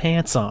ain't got no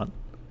pants on.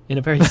 in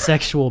a very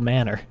sexual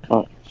manner.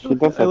 Oh, she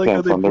does I have like how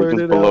pants they on. They're blurred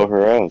just it below out.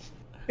 her ass.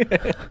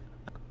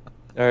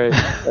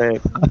 All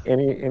right.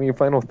 Any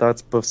final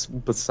thoughts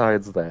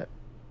besides that?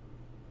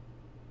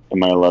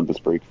 Am I allowed to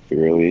speak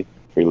freely?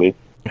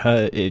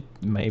 It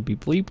may be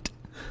bleeped,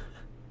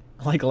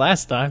 like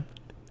last time.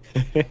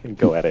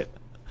 Go at it.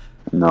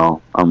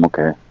 No, I'm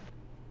okay.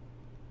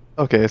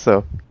 Okay,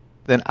 so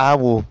then I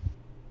will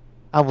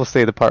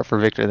say the part for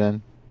Victor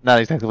then. Not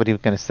exactly what he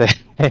was going to say.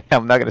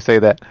 I'm not going to say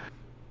that.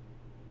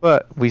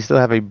 But we still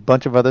have a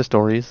bunch of other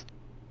stories.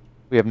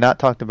 We have not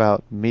talked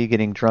about me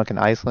getting drunk in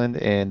Iceland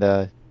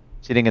and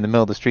sitting in the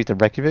middle of the streets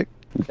of Reykjavik.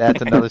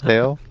 That's another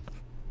tale.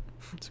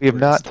 We have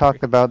not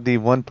talked about the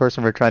one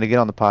person we're trying to get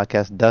on the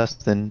podcast,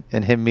 Dustin,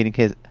 and him meeting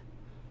his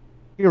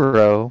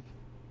hero,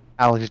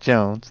 Alex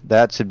Jones.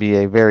 That should be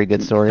a very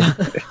good story.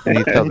 And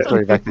he tells the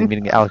story of actually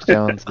meeting Alex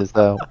Jones, his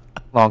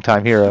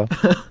longtime hero.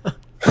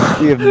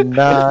 We have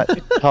not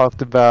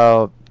talked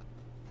about...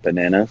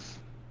 Bananas.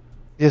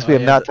 Yes, Oh, we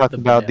have yeah, not the talked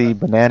about the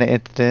banana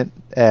incident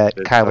at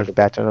Did Kyler's talk about-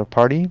 bachelor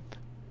party,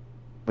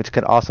 which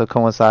could also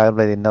coincide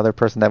with another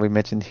person that we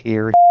mentioned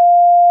here.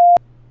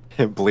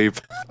 Bleep.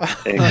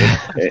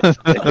 It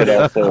could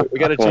also We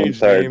gotta change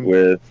coincide name.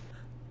 with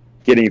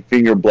getting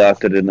finger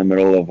blasted in the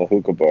middle of a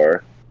hookah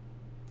bar.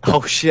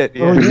 Oh shit!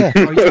 Yeah. Oh, yeah.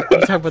 Oh, you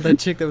talking about that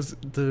chick that was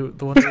the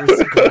one that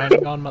was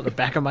grinding on the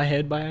back of my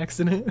head by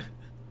accident?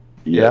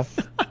 Yes.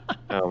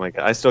 Oh my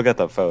god! I still got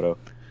that photo.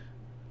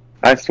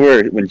 I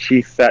swear, when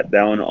she sat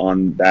down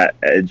on that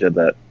edge of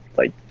that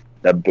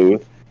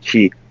booth,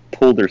 she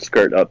pulled her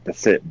skirt up to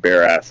sit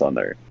bare ass on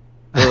there.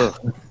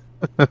 Ugh.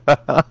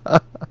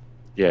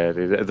 Yeah,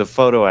 dude, the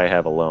photo I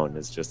have alone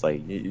is just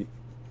like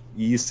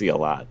you see a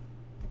lot.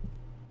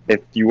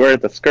 If you wear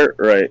the skirt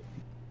right,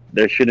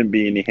 there shouldn't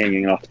be any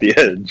hanging off the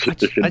edge. I It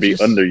ju- should I be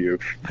just- under you.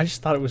 I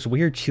just thought it was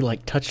weird. She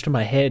like touched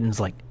my head and was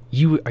like,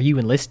 are you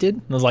enlisted?"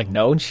 And I was like,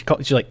 "No." And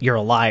she's like, "You're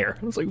a liar."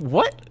 I was like,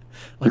 "What?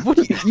 Like, what?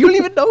 You don't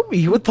even know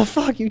me. What the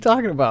fuck are you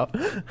talking about?"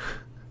 All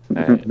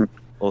right.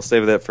 We'll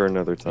save that for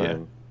another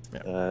time.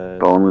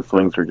 Boneless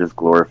wings are just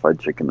glorified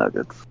chicken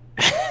nuggets.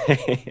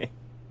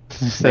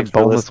 Said Thanks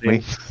for boneless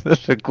listening.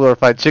 wings.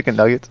 Glorified chicken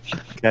nuggets.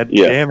 God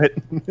Yeah. damn it!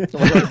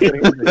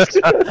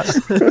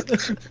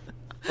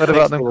 What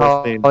about them for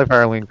listening.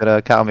 cauliflower wings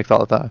that Kyle makes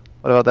all the time?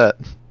 What about that?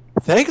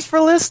 Thanks for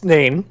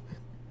listening.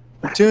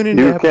 Tune in.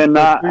 to You episode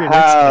cannot 3 next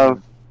have.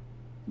 time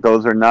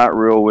Those are not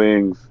real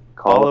wings.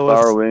 Follow us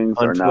Cauliflower wings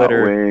on are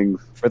Twitter. not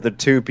wings. for the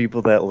 2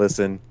 people that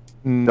listen.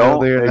 No,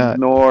 Don't they're not.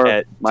 ignore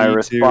At my D2.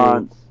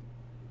 response.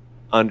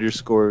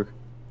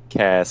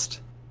 _cast.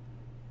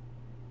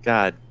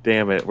 God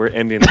damn it! We're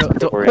ending this Don't-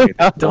 before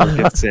anything don't-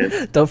 gets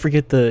in. Don't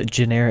forget the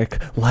generic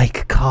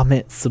like,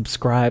 comment,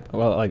 subscribe.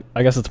 Well, like,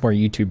 I guess it's more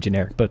YouTube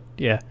generic, but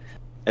yeah.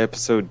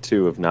 Episode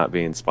 2 of not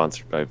being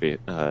sponsored by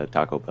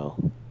Taco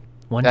Bell.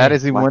 That day.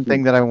 is the one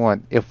thing that I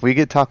want. If we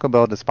get Taco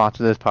Bell to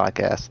sponsor this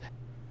podcast,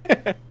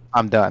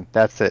 I'm done.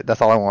 That's it.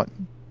 That's all I want.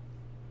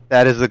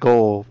 That is the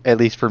goal, at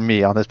least for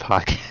me, on this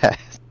podcast.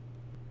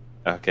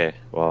 Okay,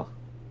 well,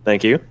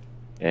 thank you,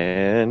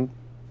 and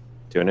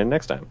tune in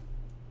next time.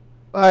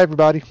 Bye,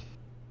 everybody.